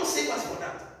God did not save us for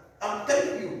that. I'm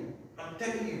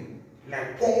telling you,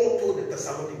 like Paul told the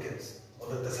Thessalonians, or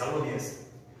the Thessalonians,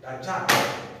 that Jack,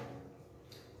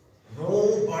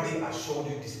 nobody has shown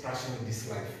you distraction in this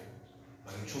life,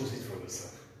 but you chose it for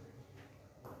yourself.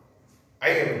 I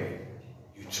am.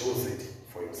 You chose it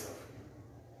for yourself.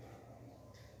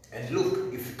 And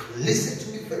look, if you can listen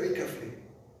to me very carefully,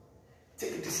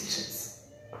 take decisions.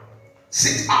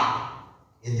 Sit up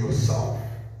in yourself.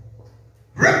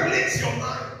 Regulate your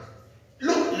mind.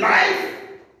 Look, life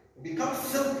will become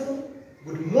simple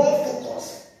with more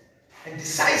focus and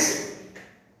decisive.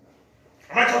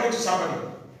 Am I talking to somebody?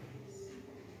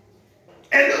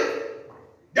 And look,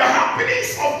 the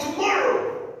happenings of tomorrow.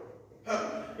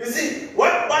 You see,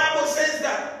 what Bible says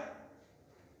that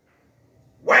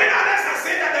when others are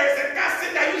saying that there is a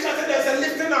casting, that you shall say there is a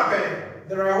lifting up,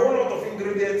 there are a whole lot of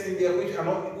ingredients in there which are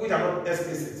not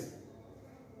explicit.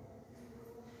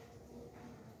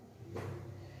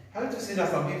 How to see that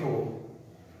some people,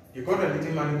 you got a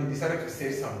little money, they decided to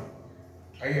save some.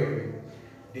 Are you hearing me?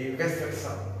 They invested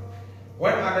some.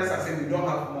 When others are saying we don't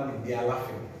have money, they are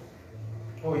laughing.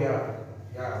 Oh yeah,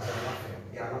 they are laughing. I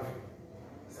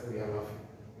said we are laughing.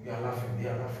 They are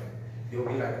laughing. They'll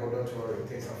be like, oh, don't worry,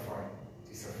 things are fine.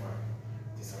 Things are fine.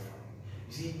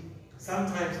 You see,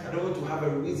 sometimes I don't want to have a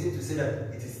reason to say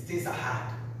that things are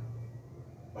hard.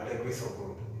 By the grace of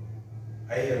God.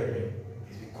 Are you hearing me?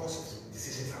 It's because of the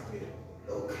decisions I've made.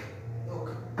 Look.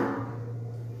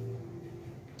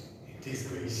 It is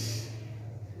grace.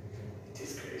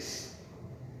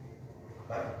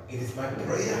 But it is my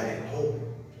prayer and hope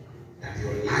that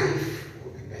your life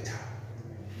will be better.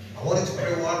 I want you to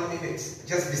pray 1 minute.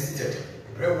 Just be seated.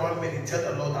 Pray 1 minute. Tell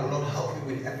the Lord, help me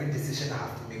with every decision I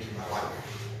have to make in my life.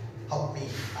 Help me.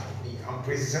 I'm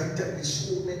presented with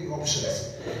so many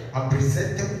options.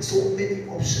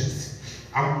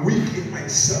 I'm weak in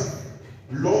myself.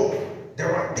 Lord,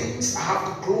 there are things I have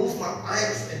to close my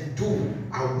eyes and do.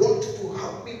 I want you to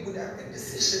help me with every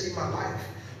decision in my life.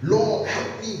 Lord,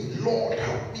 help me. Lord,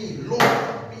 help me. Lord,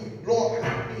 help me. Lord,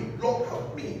 help me. Lord,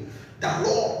 help me. That,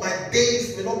 Lord, my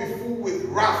days may not be full with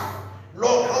wrath.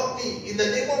 Lord, help me in the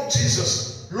name of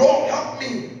Jesus. Lord, help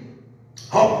me.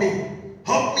 Help me,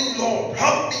 Lord.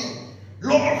 Help me.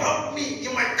 Lord, help me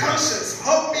in my conscience.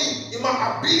 Help me in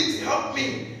my ability. Help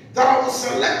me that I will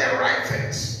select the right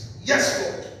things. Yes,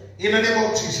 Lord. In the name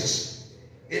of Jesus.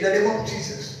 In the name of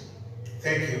Jesus.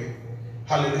 Thank you.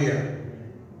 Hallelujah.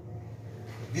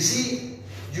 You see,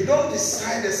 you don't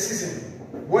decide the season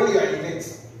when you are in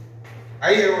it.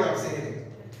 Are you hearing what I'm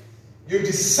saying? You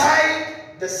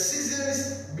decide the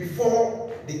seasons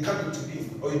before they come into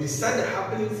being, or you decide the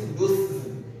happenings in those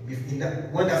seasons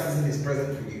when that season is present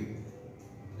with you.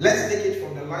 Let's take it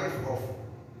from the life of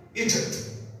Egypt,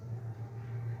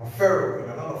 of Pharaoh in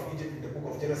the land of Egypt in the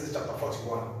book of Genesis chapter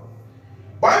 41.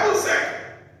 Bible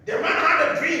said the man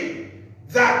had a dream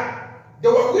that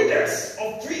there were withers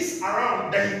of trees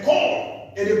around that he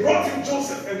called, and they brought him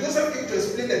Joseph, and Joseph came to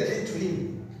explain the dream to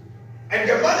him. And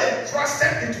the man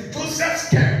entrusted into Joseph's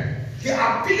care the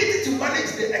ability to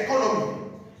manage the economy.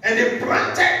 And they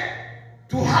planted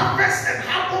to harvest and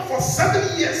harvest for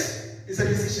 7 years. It's a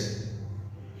decision.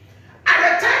 At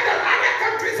the time that other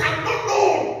countries had not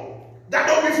known that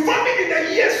there will be famine in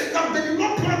the years to come, they did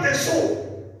not plant and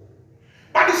sow.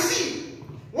 But you see,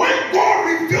 when God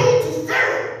revealed to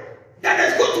Pharaoh that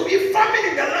there's going to be famine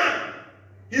in the land,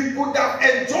 he could have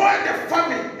enjoyed the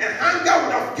famine and hunger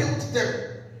would have killed them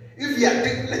if he had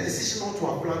taken the decision not to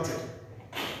have planted.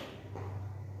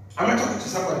 Am I talking to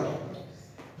somebody?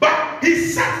 But he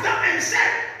sat down and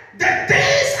said, the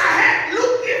days ahead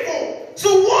look evil.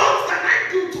 So what can I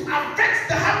do to affect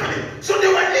the happening? So they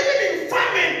were living in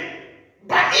famine.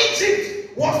 But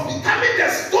Egypt was becoming the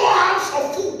storehouse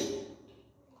of food.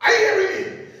 Are you hearing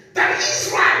me? That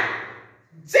Israel,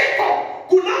 Jacob,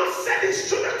 could now send his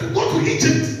children to go to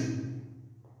Egypt.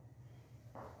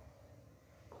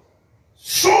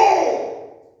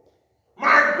 So,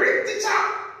 my Greek teacher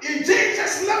in James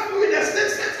just left me with a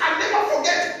statement I never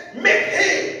forget. Make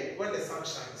hay when the sun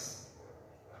shines.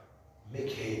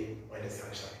 Make hay when the sun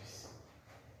shines.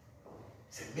 He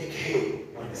said, make hay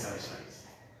when the sun shines.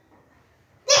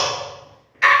 No!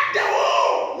 And the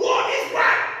whole world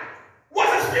Israel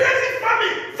was experiencing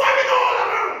famine all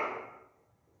around.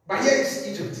 But here is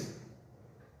Egypt.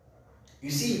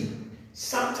 You see,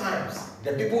 sometimes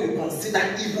the people you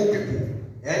consider evil people,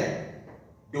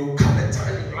 they will come a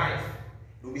time in life,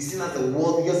 they will be seen as the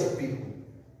wealthiest of people.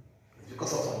 It's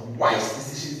because of some wise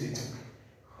decisions they took.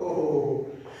 Oh,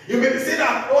 you may be saying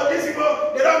that, these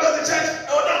people, they don't go to church.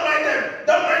 Oh, don't mind them.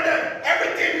 Don't mind them.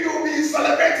 Everything you will be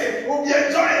celebrating, will be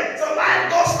enjoying. So life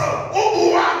goes on.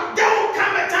 There will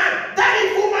come a time. That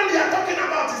evil man they are talking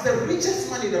about is the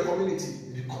richest man in the community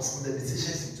because of the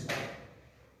decisions he took.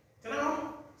 You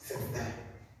know? Sit there.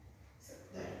 Sit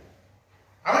there.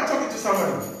 Am I talking to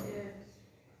somebody?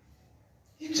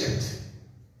 Yes.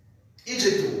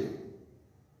 Egypt,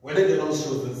 whether they don't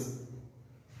show this,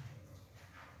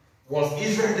 was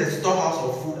Israel the storehouse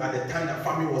of food at the time that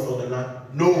famine was on the land?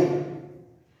 No.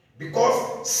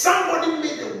 Because somebody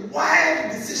made a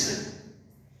wild decision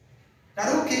that,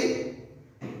 okay,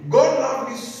 God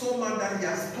loved me so much that he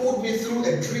has told me through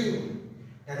a dream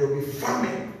that there will be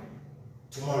famine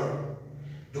tomorrow.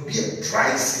 There will be a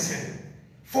dry season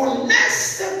for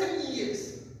next 7 years.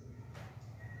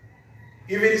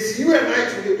 If it is you and I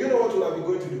today, you know what we would have been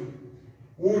going to do?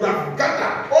 We would have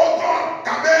gathered. Oh God,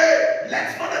 come here.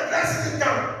 Let's not the dry season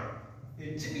come.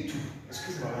 Hey, Jimmy too.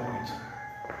 Excuse my language.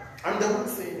 I'm the one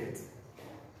saying it.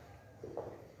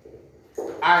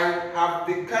 I have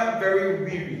become very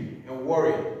weary and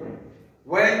worried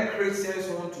when Christians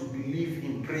want to believe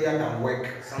in prayer than work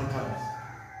sometimes.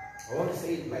 I want to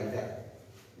say it like that.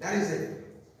 That is it.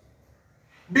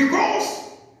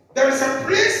 Because there is a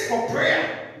place for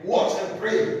prayer. Watch and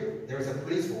pray. There is a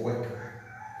place for work.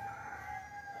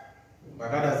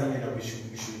 But that doesn't mean that we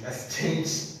should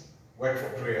exchange work for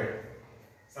prayer.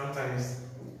 Sometimes,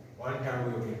 one time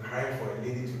we will be crying for a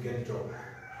lady to get a job.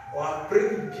 Or I pray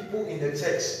with people in the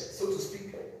church, so to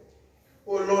speak.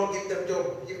 Oh Lord, give them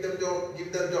job, give them job,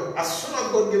 give them job. As soon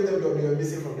as God gave them job, they were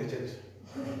missing from the church.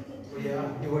 Oh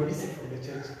yeah, they were missing from the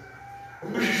church.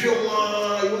 You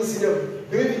won't see them.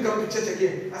 They will come to church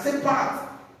again. I said, Pat,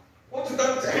 what you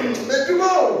got?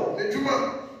 Nejuma.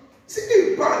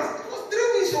 See, Pat, it was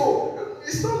 3 weeks old.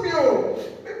 It's not me.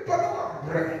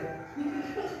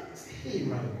 Hey,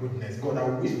 my goodness, God, I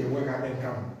wish the work hadn't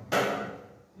come.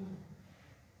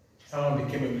 Someone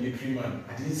became a military man.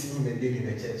 I didn't see him again in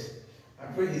the church. I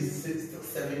pray he's still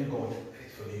serving God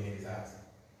faithfully in his heart.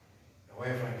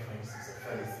 Wherever he finds is a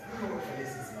Pharisee. I don't know what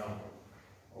Pharisee is now.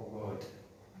 Oh God.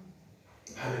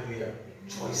 Hallelujah.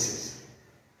 Choices.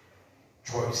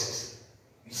 Choices.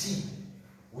 You see,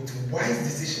 with wise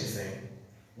decisions,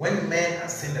 when men are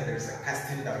saying that there is a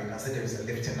casting down, you can say there is a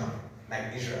lifting up,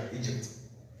 like Israel, Egypt.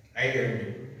 Are you hearing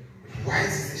me? With wise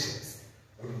decisions.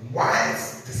 With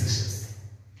wise decisions.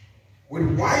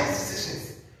 With wise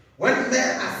decisions. When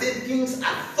men are saying things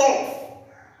are thought,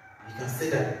 you can say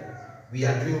that we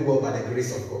are doing well by the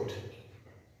grace of God.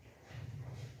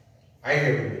 Are you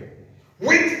hearing me?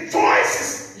 With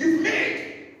choices you've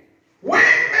made. When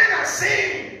men are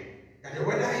saying that the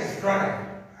weather is dry,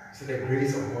 so the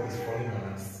grace of God is falling on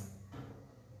us.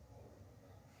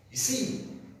 You see,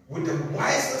 with the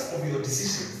wiseness of your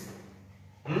decisions,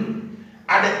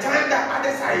 at the time that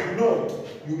others are ignored,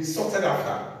 you'll be sorted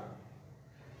after.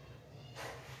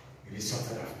 You'll be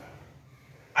sorted after.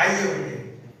 Are you hearing me?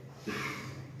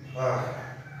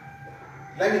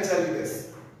 Let me tell you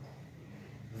this.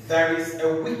 There is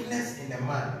a weakness in a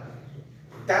man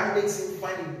that makes him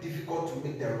find it difficult to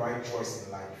make the right choice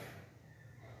in life.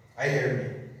 Are you hearing me?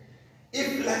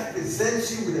 If life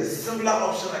presents you with a similar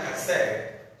option, like I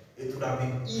said, it would have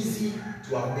been easy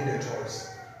to have made a choice.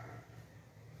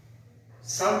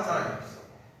 Sometimes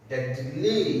the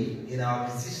delay in our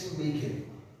decision making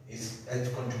is a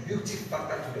contributing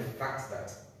factor to the fact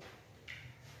that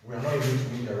we are not able to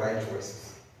make the right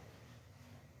choices.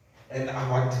 And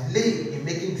our delay in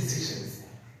making decisions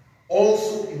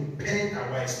also impede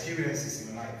our experiences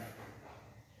in life.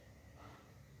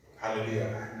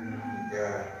 Hallelujah.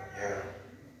 Yeah.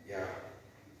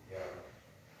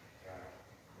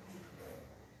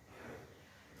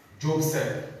 Job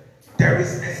said, there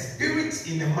is a spirit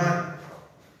in a man,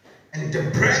 and the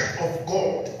breath of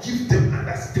God gives them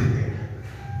understanding.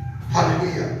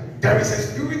 Hallelujah. There is a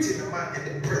spirit in a man, and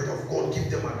the breath of God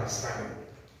gives them understanding.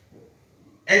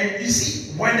 And you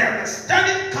see, when the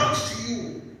understanding comes to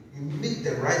you, you make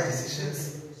the right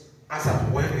decisions as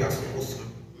at when you are supposed to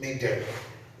make them.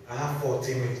 I have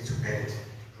 14 minutes to end,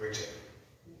 Richard.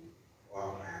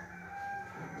 Wow.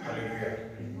 Hallelujah.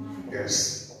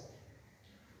 Yes.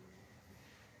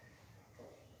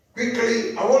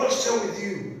 Quickly, I want to share with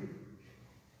you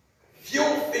few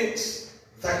things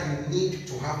that you need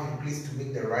to have in place to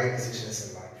make the right decisions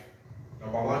in life.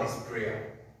 Number one is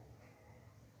prayer.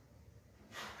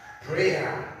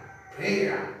 Prayer.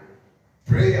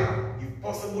 If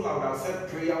possible, I would have said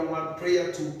prayer 1,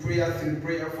 prayer 2, prayer 3,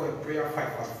 prayer 4, and prayer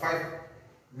 5 as 5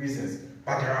 reasons.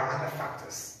 But there are other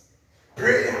factors.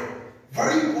 Prayer,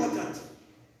 very important.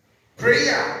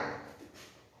 Prayer.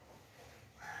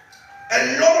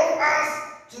 A lot of us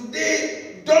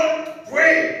today don't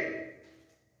pray.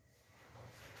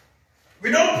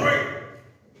 We don't pray.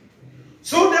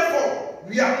 So therefore,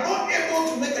 we are not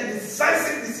able to make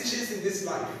decisive decisions in this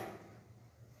life.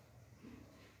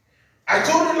 I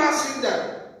told you last week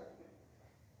that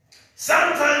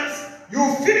sometimes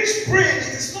you finish praying, it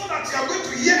is not that you are going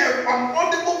to hear an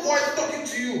audible voice talking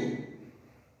to you.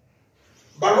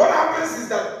 But what happens is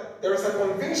that there is a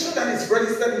conviction that is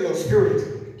registered in your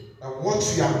spirit that what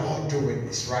you are not doing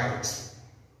is right.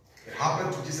 It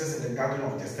happened to Jesus in the Garden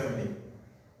of Gethsemane.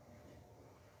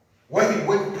 When he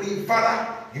went praying,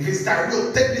 Father, if it's thy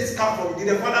will, take this cup from me.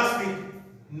 Did the Father speak?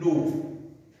 No.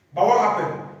 But what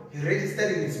happened? He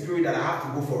registered in his spirit that I have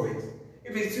to go for it.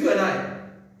 If it's you and I,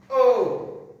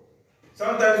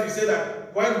 sometimes we say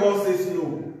that when God says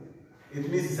no, it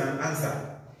means it's an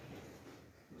answer.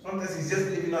 Sometimes he's just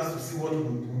leaving us to see what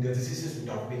the decisions we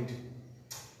have made.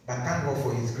 But thank God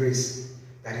for his grace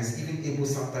that is even able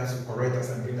sometimes to correct us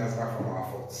and bring us back from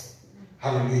our faults.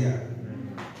 Hallelujah.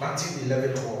 Matthew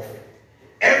 11:12.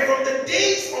 And from the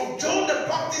days of John the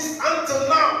Baptist until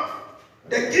now,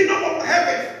 the kingdom of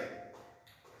heaven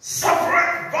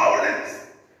suffereth violence,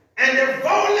 and the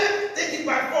violent take it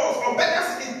by force. Or better,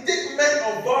 it takes men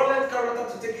of violent character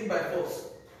to take it by force.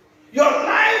 Your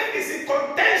life is in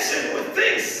contention with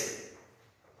things.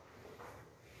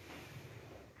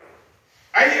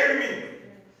 Are you hearing me?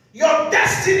 Your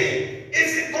destiny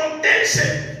is in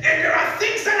contention, and there are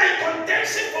things that are in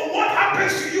contention for what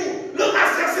happens to you. Look,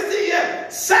 as you're sitting here,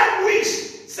 some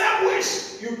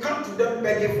wish you come to them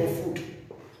begging for food.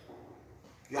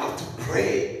 You have to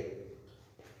pray.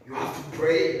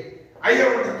 Are you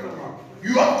hearing what I'm talking about?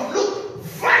 You have to look,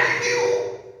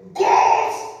 value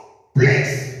God's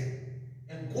place,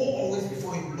 and go always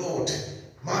before him, Lord.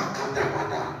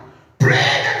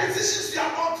 Pray the decisions you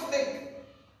are about to make.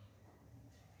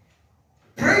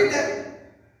 Pray them.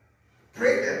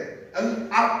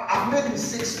 And I've made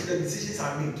mistakes with the decisions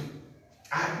I made.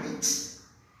 I admit.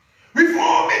 We've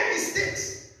all made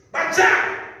mistakes. But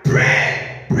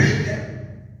pray them.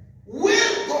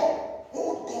 Will God,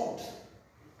 hold God.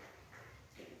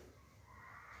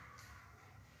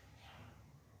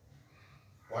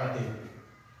 One day,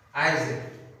 Isaac,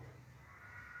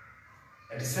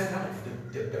 at the center of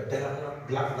the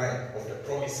black line of the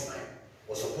promised land,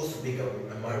 was supposed to make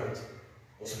a marriage.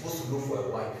 Was supposed to look for a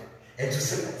wife. And to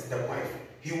select the wife,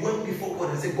 he went before God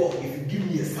and said, God, if you give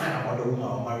me a sign about the woman,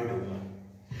 I'll marry the woman.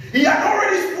 He had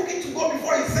already spoken to God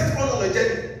before he set on a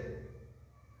journey.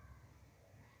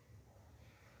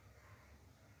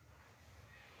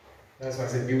 That's why I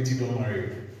said, beauty don't marry.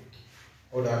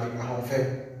 Or that be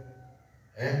unfair.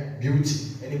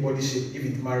 Beauty, anybody shape, if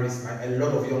it marries, a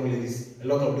lot of young ladies, a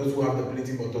lot of those who have the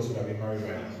plenty bottles would have been married by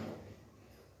now.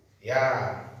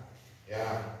 Yeah.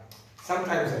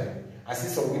 Sometimes I see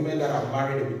some women that are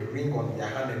married with a ring on their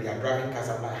hand and they are driving cars.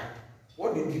 I'm like,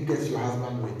 what did you get your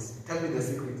husband with? Tell me the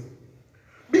secret.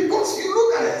 Because you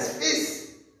look at his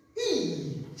face.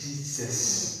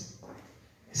 Jesus.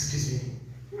 Excuse me.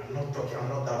 I'm not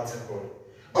doubting God.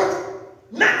 But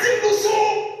nothing looks so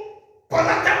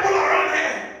palatable around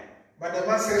here. But the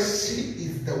man says, she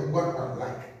is the one I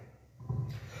like.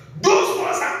 Those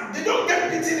ones, they don't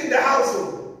get beaten in the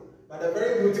household. But the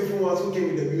very beautiful ones who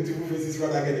came with the beautiful faces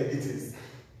rather get the beatings.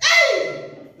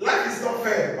 Hey! Life is not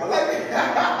fair. But life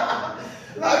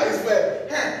is fair.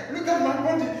 Hey, look at my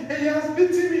body. Hey, he has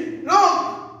beaten me.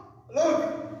 Look.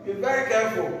 Be very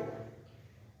careful.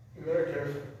 Be very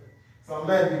careful. Some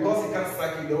men, because he can't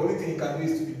sack you, the only thing he can do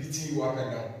is to be beating you up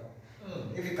and down.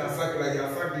 If he can sack you like he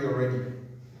has sacked you already.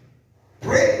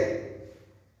 Pray.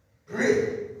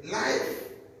 Life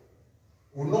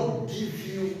will not give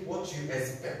you what you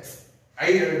expect. Are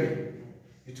you hearing me?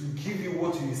 It will give you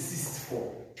what you insist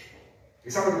for.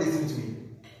 Is somebody listening to me?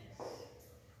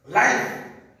 Life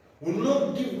will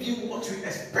not give you what you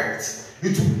expect.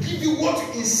 It will give you what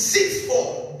you insist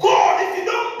for. God, if you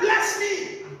don't bless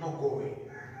me, I'm not going.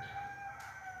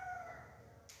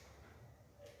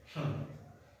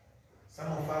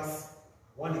 Some of us,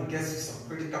 when it gets to some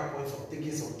critical points of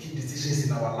taking some key decisions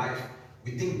in our life,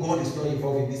 we think God is not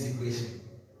involved in this equation.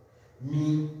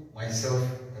 Me, myself,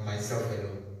 and myself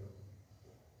alone.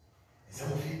 And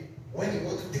some of you, when you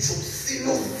want to take some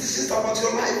serious decisions about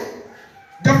your life,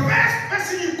 the first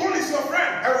person you call is your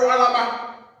friend.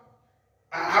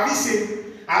 Have you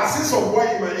seen? I've seen some boy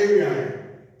in my area.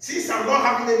 Since I'm not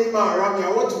having any man around me,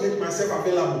 I want to make myself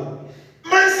available.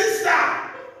 My sister!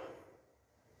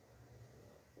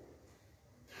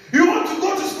 You want to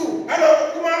go to school?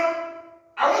 Hello, Kuma.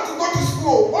 I want to go to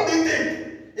school. What do you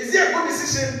think? Is it a good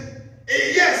decision?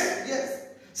 Yes.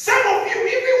 Some of you,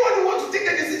 even when you want to take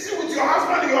a decision with your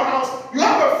husband in your house, you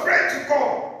have a friend to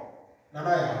call.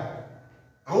 Nanaya,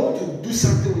 I want to do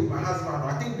something with my husband.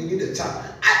 I think we need a child.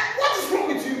 What is wrong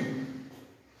with you?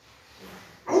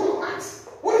 I want to ask,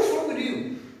 what is wrong with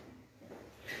you?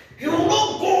 You know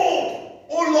God.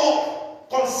 Oh Lord,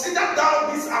 consider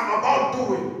down this I'm about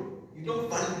doing. You don't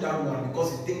value that one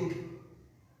because you think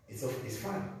it's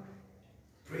fine.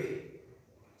 Pray.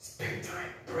 Spend time.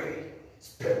 Pray.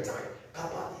 Spend time.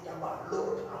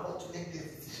 Lord, I want to make this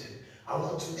decision. I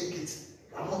want to make it.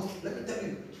 Let me tell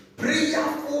you,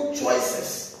 prayerful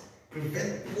choices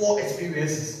prevent poor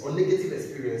experiences or negative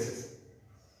experiences.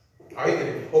 Are you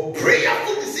getting it? Or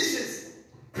prayerful decisions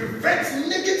prevent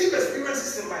negative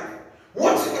experiences in life.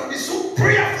 What you can be so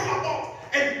prayerful about,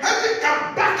 and heaven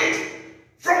can back it.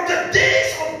 From the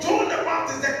days of John the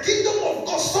Baptist, the kingdom of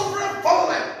God suffered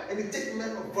violence, and he take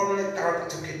men of violent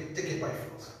character to take it by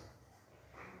force.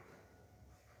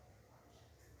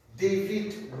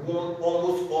 David won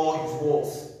almost all his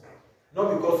wars,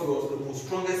 not because he was the most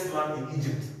strongest man in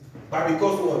Egypt, but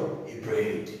because what? He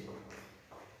prayed.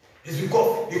 It's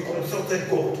because he consulted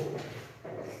God.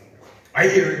 I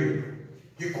hear you.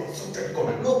 He consulted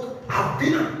God. Look, I've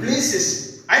been at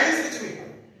places. I listen to me.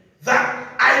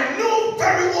 That I know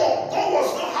very well God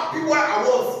was not happy where I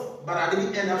was, but I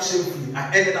didn't end up shamefully.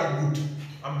 I ended up good.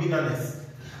 I'm being honest.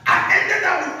 I ended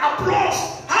up with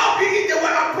applause. How big there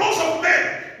were applause of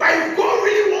men, but if God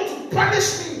really wants to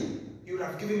punish me, He would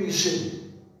have given me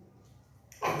shame.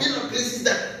 I've been at places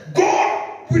that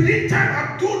God, within time,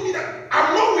 have told me that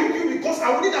I'm not with you because I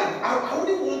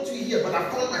wouldn't want to hear, but I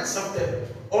found myself there.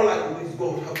 All I could do is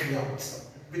God help me out.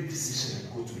 Make decision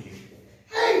and go to Him.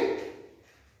 Hey.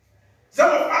 Some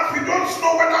of us, we don't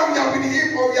know whether we are with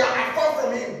Him or we are far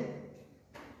from Him.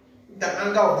 The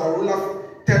anger of the ruler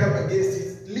turned up against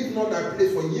it. Leave not thy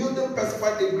place, for yielding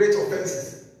pacified the great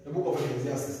offenses. The book of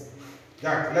Ecclesiastes.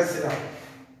 Yeah, let's sit down.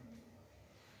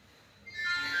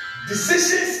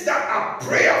 Decisions that are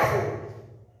prayerful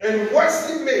and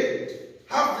wisely made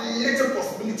have little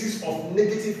possibilities of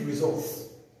negative results.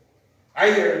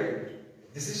 I hear you.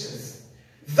 Decisions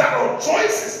that are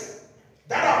choices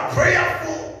that are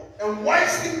prayerful and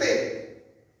wisely made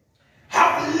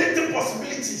have little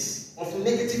possibilities of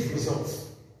negative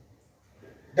results.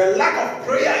 The lack of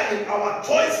prayer in our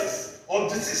choices or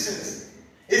decisions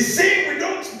is saying we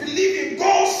don't believe in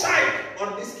God's side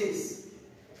on this case.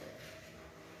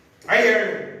 I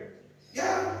hear you.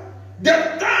 Yeah.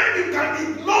 The time you can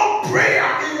ignore prayer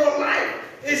in your life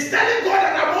is telling God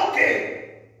that I'm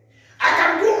okay. I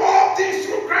can do all things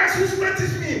through Christ who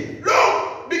strengthens me.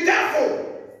 Look, be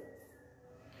careful.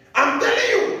 I'm telling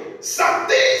you, some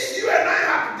things you and I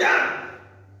have done,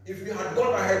 if we had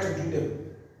gone ahead to do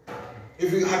them,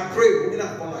 if we had prayed, we wouldn't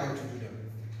have gone ahead to do them.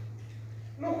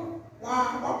 Look,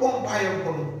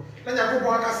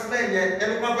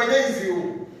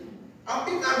 I'm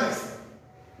being honest.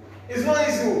 It's not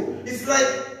easy. It's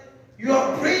like you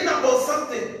are praying about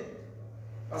something.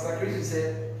 Pastor Chris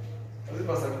said,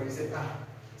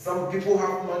 some people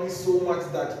have money so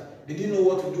much that they didn't know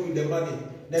what to do with the money.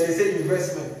 Then they say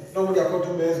investment. Nobody are going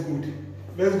to men's good.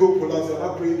 Let's go Poland. I'm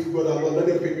not praying to God. Lord, let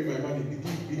them pay me my money.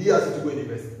 Did he ask you to go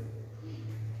invest?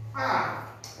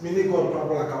 Meaning God,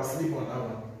 probably I can sleep on that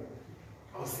one.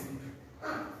 I'll sleep.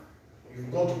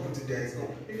 You've got to put it there. It's not.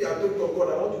 If you are told to God,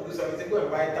 I want to do something, go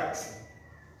and buy a taxi.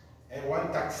 And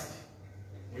one taxi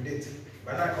with it.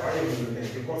 But not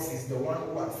because he's the one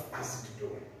who has asked you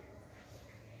to do it.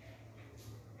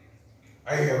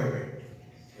 Are you hearing me?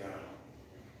 Yeah.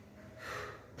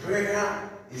 Prayer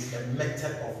is a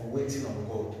method of waiting on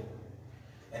God.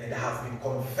 And it has been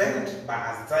confirmed by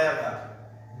Isaiah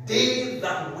that they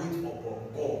that wait upon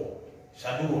God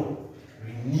shall do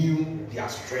renew their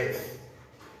strength.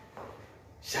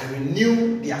 Shall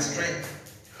renew their strength.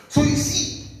 So you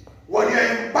see, when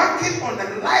you're embarking on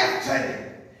a life journey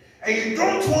and you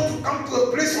don't want to come to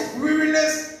a place of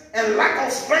weariness and lack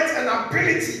of strength and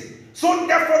ability, so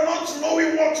therefore not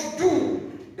knowing what to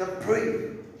do, then pray.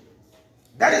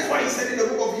 That is why he said in the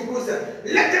book of Hebrews that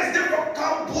let us therefore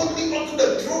come boldly unto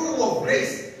the throne room of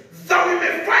grace, that we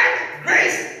may find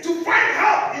grace to find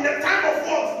help in the time of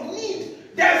what? Need.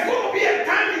 There's going to be a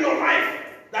time in your life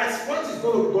that point is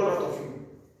going to be gone out of you.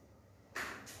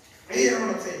 Are you hearing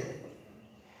what I'm saying?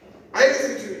 Are you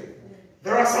listening to me?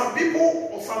 There are some people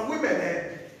or some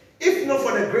women, if not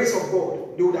for the grace of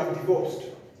God, they would have divorced.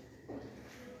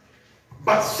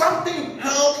 But something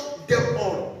held them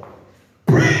on.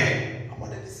 Pray about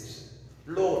the decision.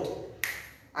 Lord,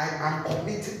 I am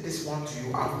committing this one to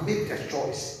you. I've made the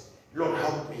choice. Lord,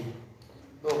 help me.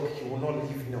 Lord, He will not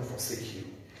leave you nor forsake you.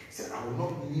 He said, I will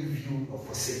not leave you nor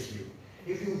forsake you.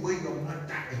 Even when your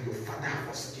mother and your father have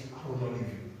forsaken you, I will not leave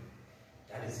you.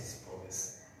 That is His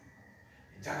promise.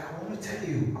 Jack, I want to tell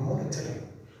you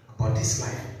about this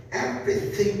life.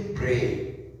 Everything,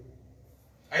 pray.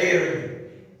 Are you hearing me?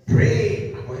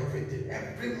 Pray about everything.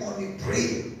 Every morning,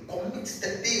 pray. Commit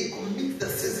the day, commit the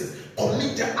season,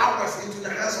 commit the hours into the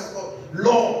hands of God.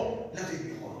 Lord, let it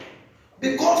be more.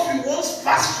 Because we want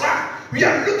fast track. We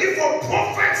are looking for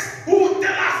prophets who will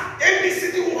tell us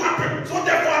ABCD will happen. So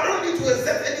therefore, I don't need to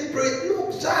accept any prayer.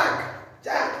 Look,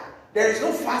 Jack, there is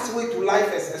no fast way to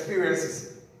life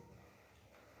experiences.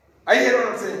 Are you hearing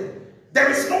what I'm saying? There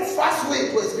is no fast way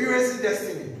to experiencing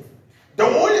destiny. The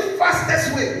only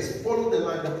fastest way is to follow the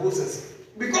line, the process.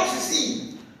 Because you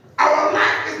see, our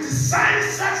life is designed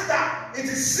such that it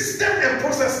is systems and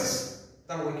processes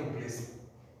that work in place.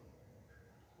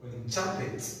 When you jump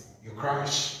it, you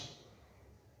crash.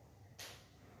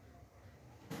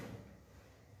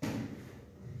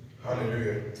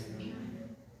 Hallelujah.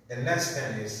 The next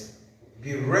thing is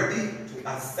be ready to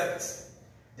accept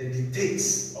the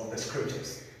dictates of the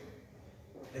scriptures.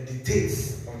 The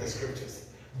dictates of the scriptures.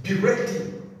 Be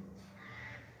ready.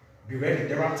 Be ready.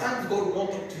 There are times God will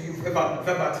not talk to you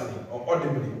verbatim or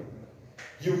audibly.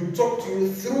 He will talk to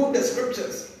you through the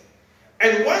scriptures.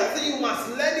 And one thing you must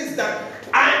learn is that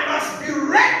I must be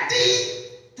ready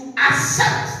to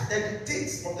accept the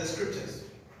dictates of the scriptures.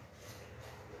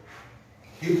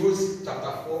 Hebrews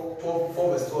chapter 4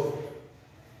 verse 12.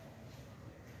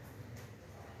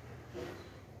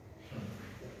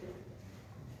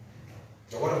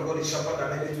 The word of God is sharper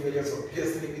than any two-edged sword,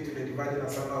 piercing into the dividing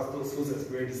asunder of those whose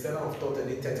spirit, the center of thought and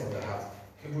intent of the heart.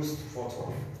 Hebrews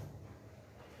 4:12.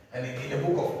 And in the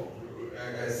book of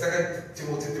 2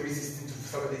 Timothy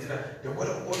 3:16-17, the word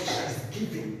of God is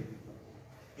given.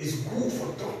 It's good for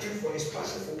doctrine, for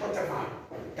instruction, for whatever.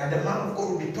 That the man of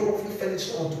God will be thoroughly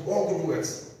furnished unto all good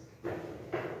works.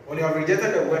 When you have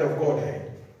rejected the word of God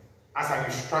as an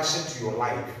instruction to your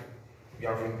life, you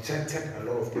have rejected a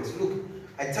lot of things. Look,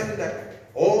 I tell you that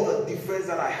all the difference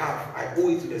that I have, I owe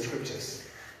it to the scriptures.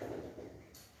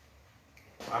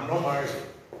 I'm not married.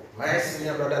 My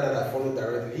senior brother that I follow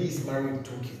directly, he is married with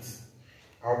 2 kids.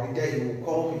 I'll be there, he will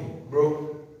call me,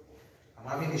 bro, I'm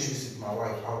having issues with my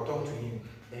wife. I'll talk to him.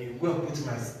 Then he will put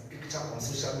my picture on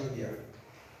social media.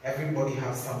 Everybody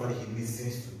has somebody he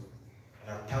listens to.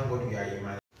 And I thank God we are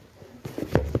human.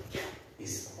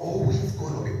 It's always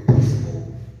going to be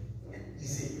possible and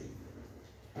easy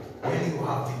when you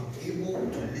have been able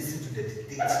to listen to the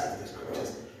dictates of the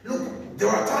scriptures. Look, there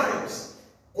are times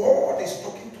God is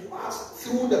talking to us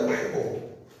through the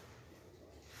Bible.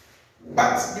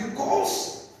 But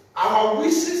because our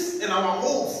wishes and our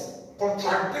hopes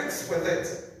contradicts with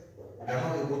it, we are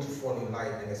not able to fall in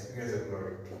line and experience the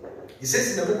glory. He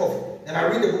says in the book of, and I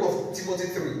read the book of Timothy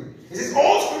 3, he says,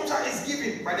 all scripture is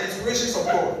given by the inspirations of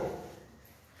God.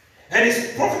 And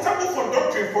is profitable for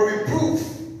doctrine, for reproof,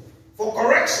 for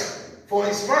correction, for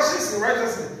instructions in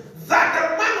righteousness. That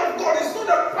the man of God is not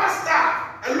a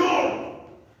pastor alone.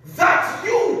 That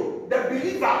you, the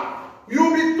believer, you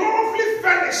will be thoroughly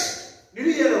furnished. Did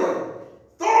you hear the word?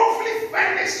 Thoroughly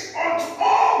furnished unto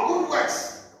all good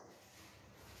works.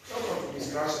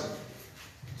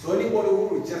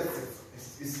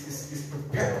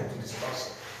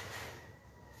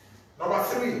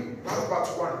 3, that's part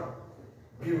 1.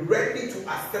 Be ready to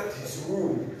accept his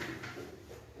rule.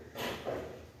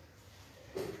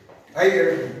 Are you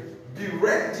hearing me? Be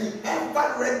ready,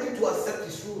 ever ready to accept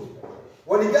his rule.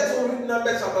 When you get to read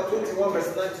Numbers chapter 21,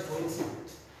 verse 9 to 20.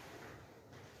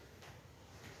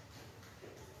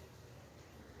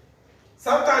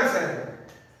 Sometimes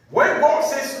when God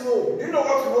says no, you know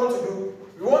what we want to do?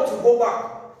 We want to go back,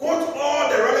 quote all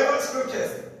the relevant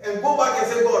scriptures, and go back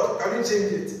and say, God, can you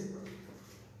change it?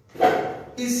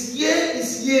 It's yea,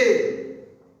 is yea.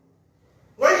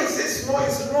 When he says no,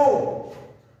 it's no.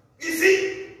 You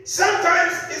see,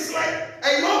 sometimes it's like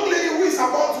a young lady who is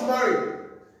about to marry.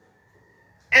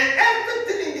 And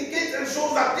everything indicates and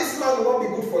shows that this man will not be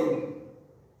good for you.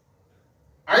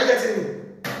 Are you getting me?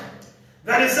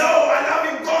 That is, oh, I love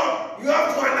him, God. You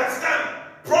have to understand.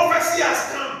 Prophecy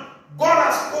has come. God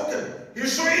has spoken.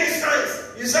 He's showing his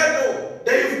signs. You said no.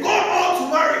 Then you've gone on to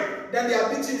marry. Then they are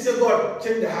beating you. Say, God,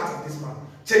 change the heart of this man.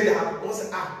 Change the heart. God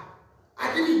said,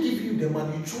 I didn't give you the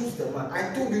man. You chose the man.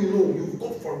 I told you no. You've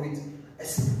gone for it.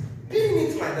 Being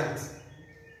it like that.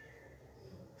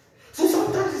 So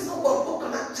sometimes it's not God. God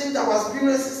cannot change our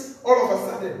experiences all of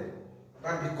a sudden.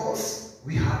 But because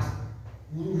we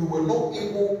were not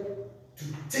able to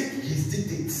take his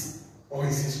dictates or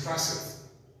his instructions.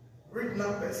 Read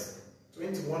Numbers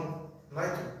 21, 9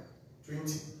 to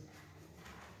 20.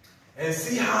 And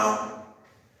see how,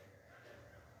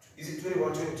 is it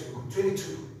 21, 22?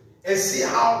 22. And see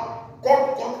how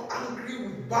God got angry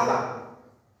with Balaam.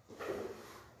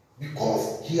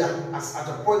 Because he had, at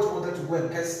a point, wanted to go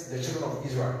and curse the children of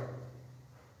Israel.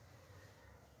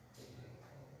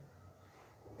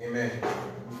 Amen.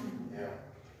 Yeah.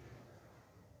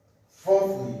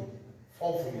 Fourthly,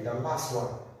 the last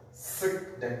one,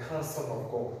 seek the counsel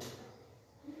of God.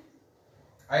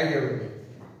 Are you hearing me?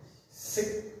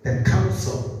 Seek the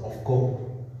counsel of God.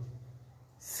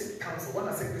 Seek counsel. When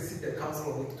I say seek the counsel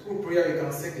of God, through prayer you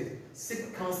can seek it.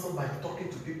 Seek counsel by talking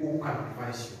to people who can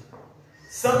advise you.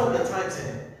 Some of the times,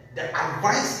 the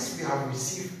advices we have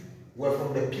received were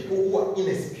from the people who are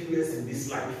inexperienced in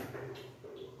this life.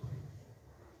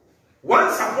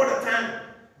 Once upon a time,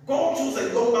 God chose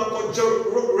a young man called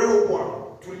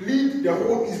Rehoboam to lead the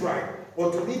whole Israel,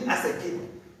 or to lead as a king.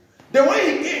 Then when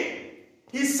he came,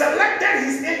 he selected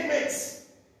his 8 mates,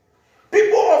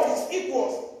 people of his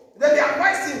equals. Then they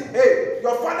advised him, hey,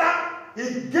 your father,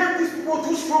 he gave these people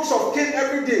 2 strokes of cane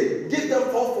every day. Give them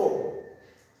 4.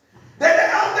 Then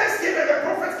the elders came and the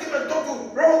prophets came and talked to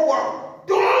Rehoboam.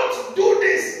 Don't do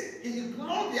this. He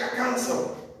ignored their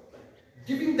counsel,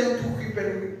 giving them 2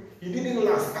 whipping. He didn't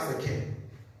last as a king.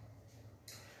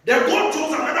 Then God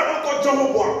chose another one called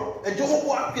Jeroboam. And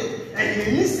Jeroboam came and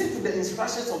he listened to the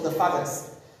instructions of the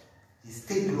fathers. He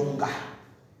stayed longer.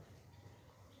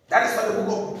 That is why the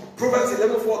book of Proverbs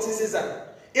 11:14 says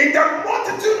that in the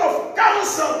multitude of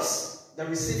counsels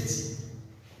there is safety.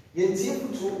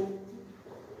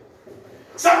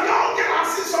 Some young girl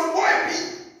has seen some boy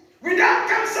be without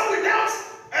counsel, without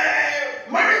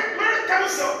married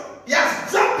counsel. He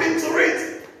has jumped into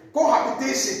it.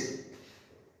 Cohabitation.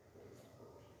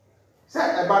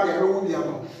 Say about the rule,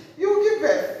 you give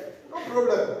birth, no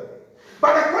problem.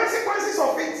 But the consequences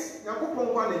of it,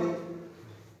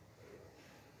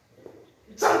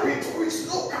 jump into it,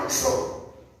 no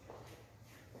counsel.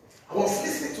 I was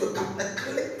listening to a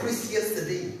Catholic priest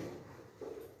yesterday.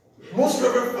 Most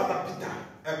Reverend Father Peter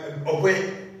Obey.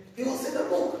 He was in the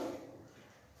book.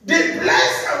 They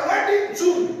blessed a wedding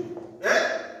June.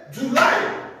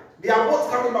 July. They are both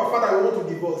coming back. Father, we want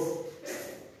to divorce.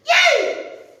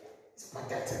 Yay! It's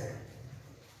pathetic.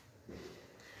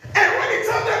 And when he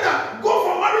told them that, go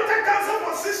for marital counsel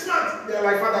for 6 months, they're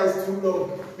like, Father, it's too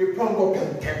long. We can't go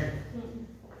pen.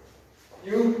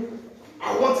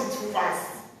 I want it too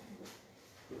fast.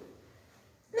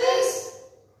 Yes.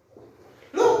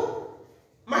 Look,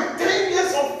 my 10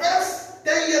 years of first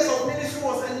 10 years of ministry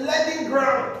was a learning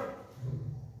ground.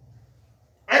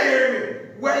 Are you hearing me?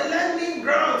 We're learning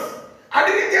grounds. I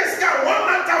didn't get scared 1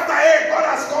 month after, hey, God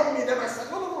has called me. Then I said,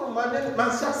 no, my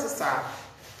sister.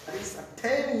 At least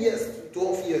 10 years to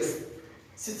 12 years,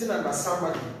 sitting under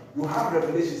somebody, you have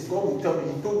revelations. God will tell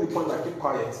me, he told me, Paul, keep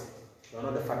quiet. You're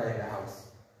not the father in the house.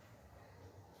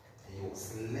 He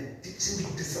was teaching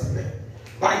me discipline.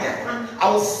 By that time, I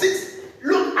was 6.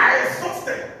 Look, I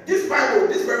exhausted. This Bible,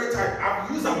 this very time, I've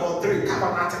used about 3. Come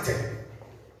on, after 10.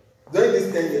 During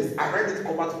these 10 years, I read it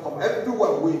cover to cover. Everywhere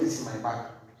I'm going, this in my bag.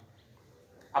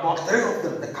 About 3 of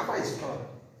them, the cover is torn.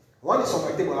 One is on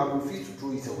my table, I refuse to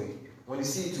throw it away. When you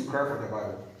see it, you cry from the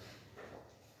Bible.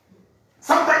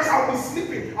 Sometimes I'll be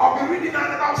sleeping, I'll be reading and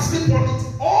I'll sleep on it.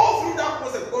 All through that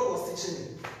process, God was teaching me.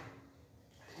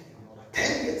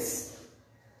 10 years.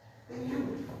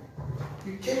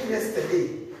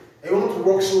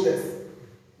 broad shoulders.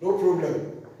 No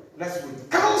problem. Let's wait.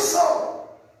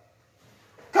 Counsel.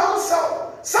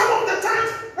 Counsel. Some of the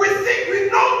times we think we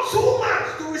know too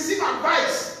much to receive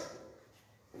advice.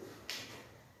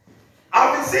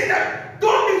 I've been saying that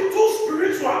don't be too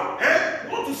spiritual.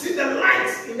 You want to see the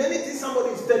light in anything somebody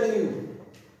is telling you.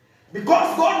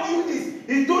 Because God knew this.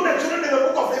 He told the children in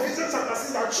the book of Ephesians chapter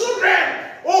 6 that children,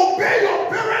 obey your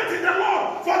parents in the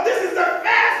Lord. For this is the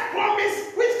first promise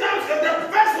which comes with the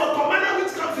first commandment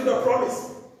which comes with the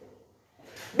promise.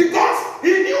 Because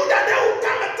he knew that there would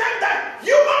come a time that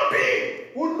human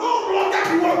being will no longer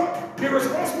be what? Be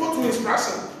responsible to his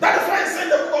passion. That is why he said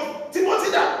in the book of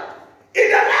Timothy that in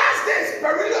the last days,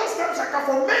 perilous times shall come,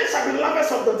 for men shall be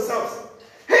lovers of themselves,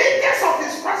 haters of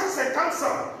his praises and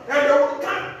counsel, and they will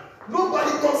come.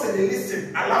 Nobody comes and they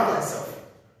listen. I love myself.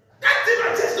 That thing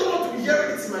I just don't want to be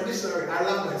hearing it in my dictionary. I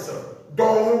love myself.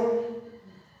 Don't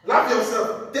love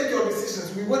yourself. Take your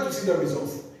decisions. We want to see the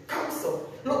results. Counsel.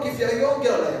 Look, if you're a young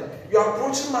girl and you're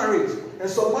approaching marriage and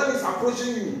someone is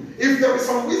approaching you, if there is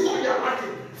some wisdom you're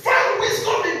lacking, find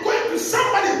wisdom in going to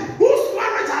somebody whose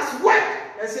marriage has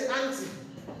worked and say, Auntie,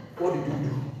 what did you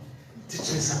do? Teach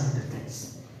me some of the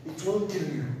things. It won't kill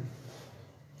you.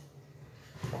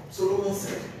 Solomon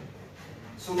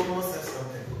said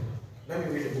something. Let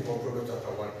me read the book of Proverbs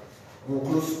chapter 1. We will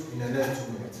close in the next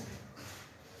 2 minutes.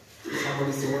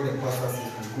 Somebody say when the pastor says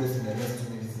we will close in the next 2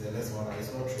 minutes, in the next 1 hour.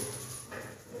 It's not true.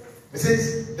 It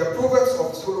says, the Proverbs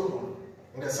of Solomon,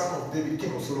 and the son of David,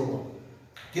 king of Solomon,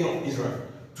 king of Israel,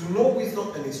 to know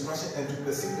wisdom and instruction and to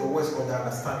perceive the words of the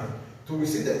understanding, to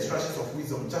receive the instructions of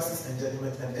wisdom, justice and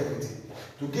judgment and equity,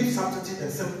 to give subtlety and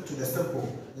simple to the simple,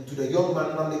 and to the young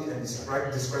man knowledge and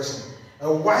discretion.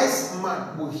 A wise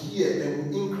man will hear and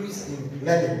will increase in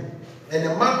learning, and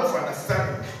a man of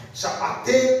understanding shall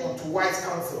attain unto wise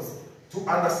counsels. To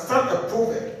understand a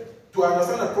proverb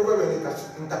and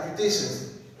its interpretations,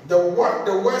 the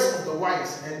words of the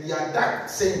wise and their dark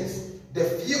sayings. The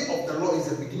fear of the Lord is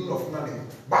the beginning of knowledge,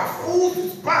 but fools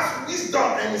despise wisdom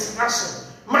and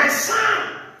instruction. My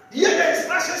son, hear the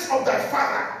instructions of thy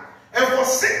father, and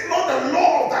forsake not the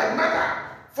law of thy mother,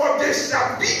 for there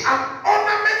shall be an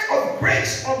ornament of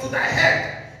grace unto thy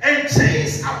head, and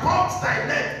chains about thy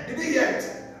neck. Did you hear it?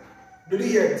 Did you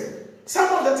hear it?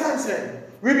 Some of the times,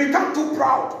 we become too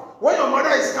proud. When your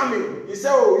mother is coming, you say,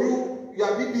 oh, you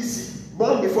are BBC,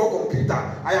 born before computer.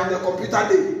 I am the computer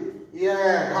day.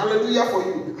 Yeah, hallelujah for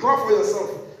you. Clap for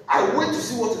yourself. I wait to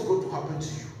see what is going to happen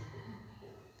to you.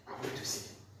 I wait to see.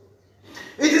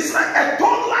 It is like a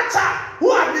toddler child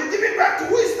who has been given birth to,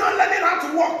 who is not learning how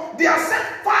to walk. They are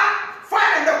set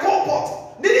fire in the coal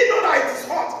pot. Did he know that it is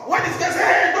hot? When it gets,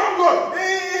 hey, don't go.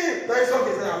 Hey, there is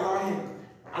something. Say, allow him.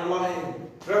 Allow him.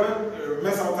 Reverend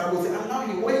Messiah will say, allow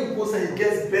him. When he goes and he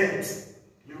gets bent,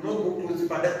 you will not go close.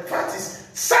 But the fact is,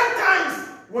 sometimes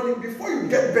before you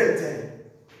get bent,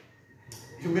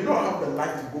 you may not have the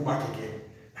life to go back again.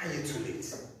 Now you're too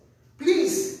late.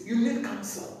 Please, you need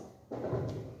counsel.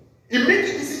 In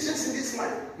making decisions in this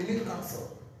life, you need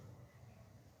counsel.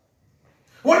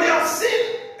 When you have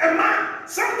seen a man,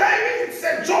 sometimes it's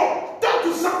a job, talk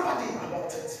to somebody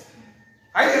about it.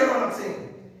 Are you hearing what I'm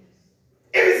saying?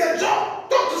 If it's a job,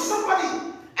 talk to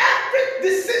somebody. Every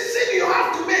decision you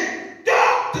have to make,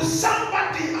 talk to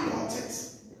somebody about it.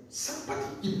 Somebody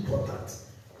important.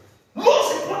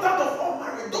 Most important of all,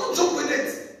 marriage. Don't joke with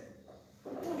it.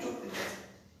 Don't joke with it.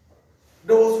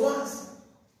 There was once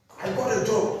I got a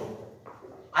job.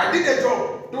 I did a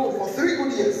job, though, for 3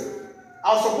 good years.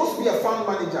 I was supposed to be a fund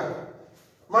manager,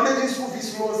 managing school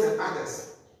fees loans and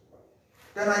others.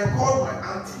 Then I called my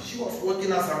auntie. She was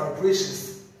working as an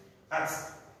operations at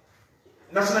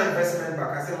National Investment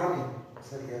Bank. I said, Mommy. I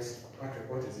said, yes. Patrick,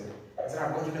 what is it? I said,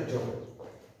 I've gotten a job.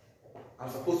 I'm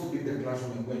supposed to leave the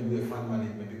classroom and go and do a fund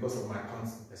management because of my account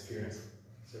experience.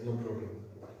 I said, no problem.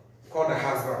 Call the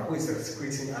husband, who is a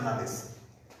security analyst,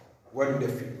 working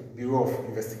in the Bureau of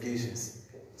Investigations.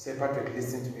 He said, Patrick,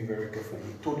 listen to me very carefully.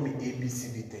 He told me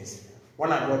ABCD things.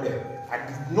 When I got there, I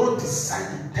did not decide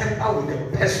to temper with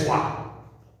the best one.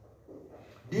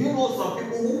 Do you know some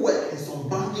people who work in some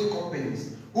banking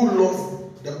companies who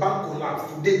lost the bank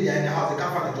collapse today they are in the house, they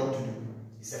can't find a job to do?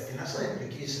 It's a financial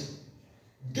implication.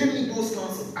 Give me those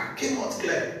counsels. I came out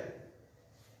clear.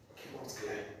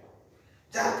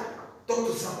 Jack, talk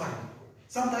to somebody.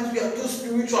 Sometimes we are too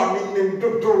spiritual.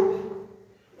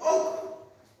 Oh,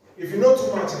 if you know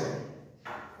too much, I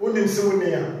won't say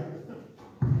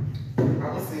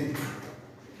it.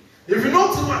 If you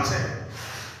know too much,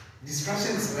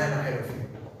 distraction is right ahead of you.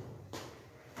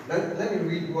 Let me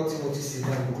read what Timothy said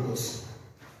when we close.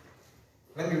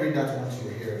 Let me read that one to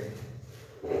you here.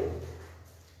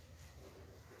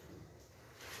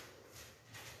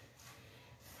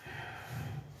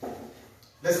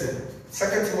 2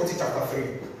 Timothy chapter 3.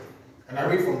 And I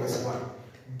read from verse 1.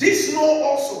 This know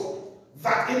also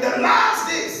that in the last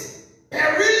days,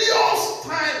 perilous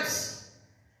times,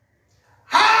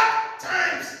 hard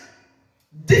times,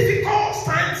 difficult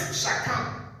times shall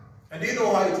come. And do you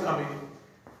know how it's coming?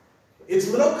 It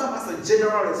will not come as a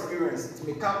general experience. It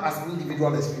may come as an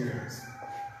individual experience.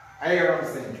 I hear what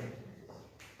I'm saying.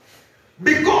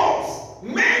 Because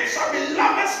men shall be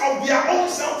lovers of their own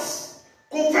selves,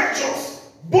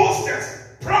 covetous, boasters,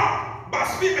 proud,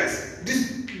 blasphemous,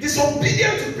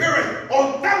 disobedient to parents,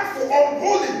 unthankful,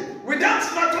 unholy, without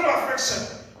natural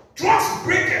affection, trust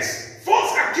breakers,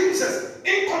 false accusers,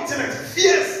 incontinent,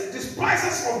 fierce,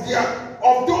 despisers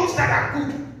of those that are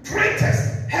good,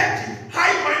 traitors, heady,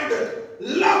 high-minded,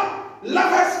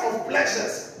 lovers of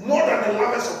pleasures more than the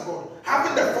lovers of God,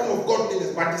 having the form of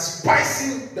godliness but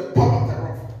despising the power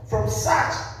thereof. From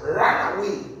such, run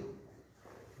away.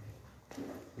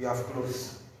 We have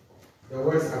closed. The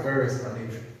words are very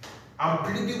explanatory. I'm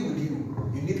pleading with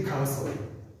you. You need counsel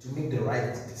to make the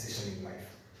right decision in life.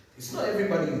 It's not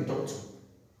everybody you talk to.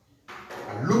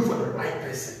 I look for the right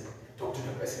person. Talk to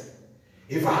the person.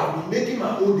 If I have been making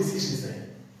my own decisions,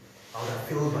 then I would have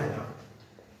failed by now.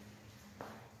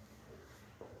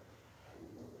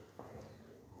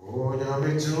 Oh,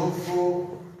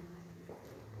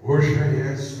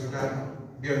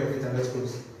 be on your feet and let's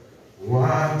close. What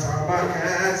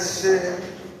about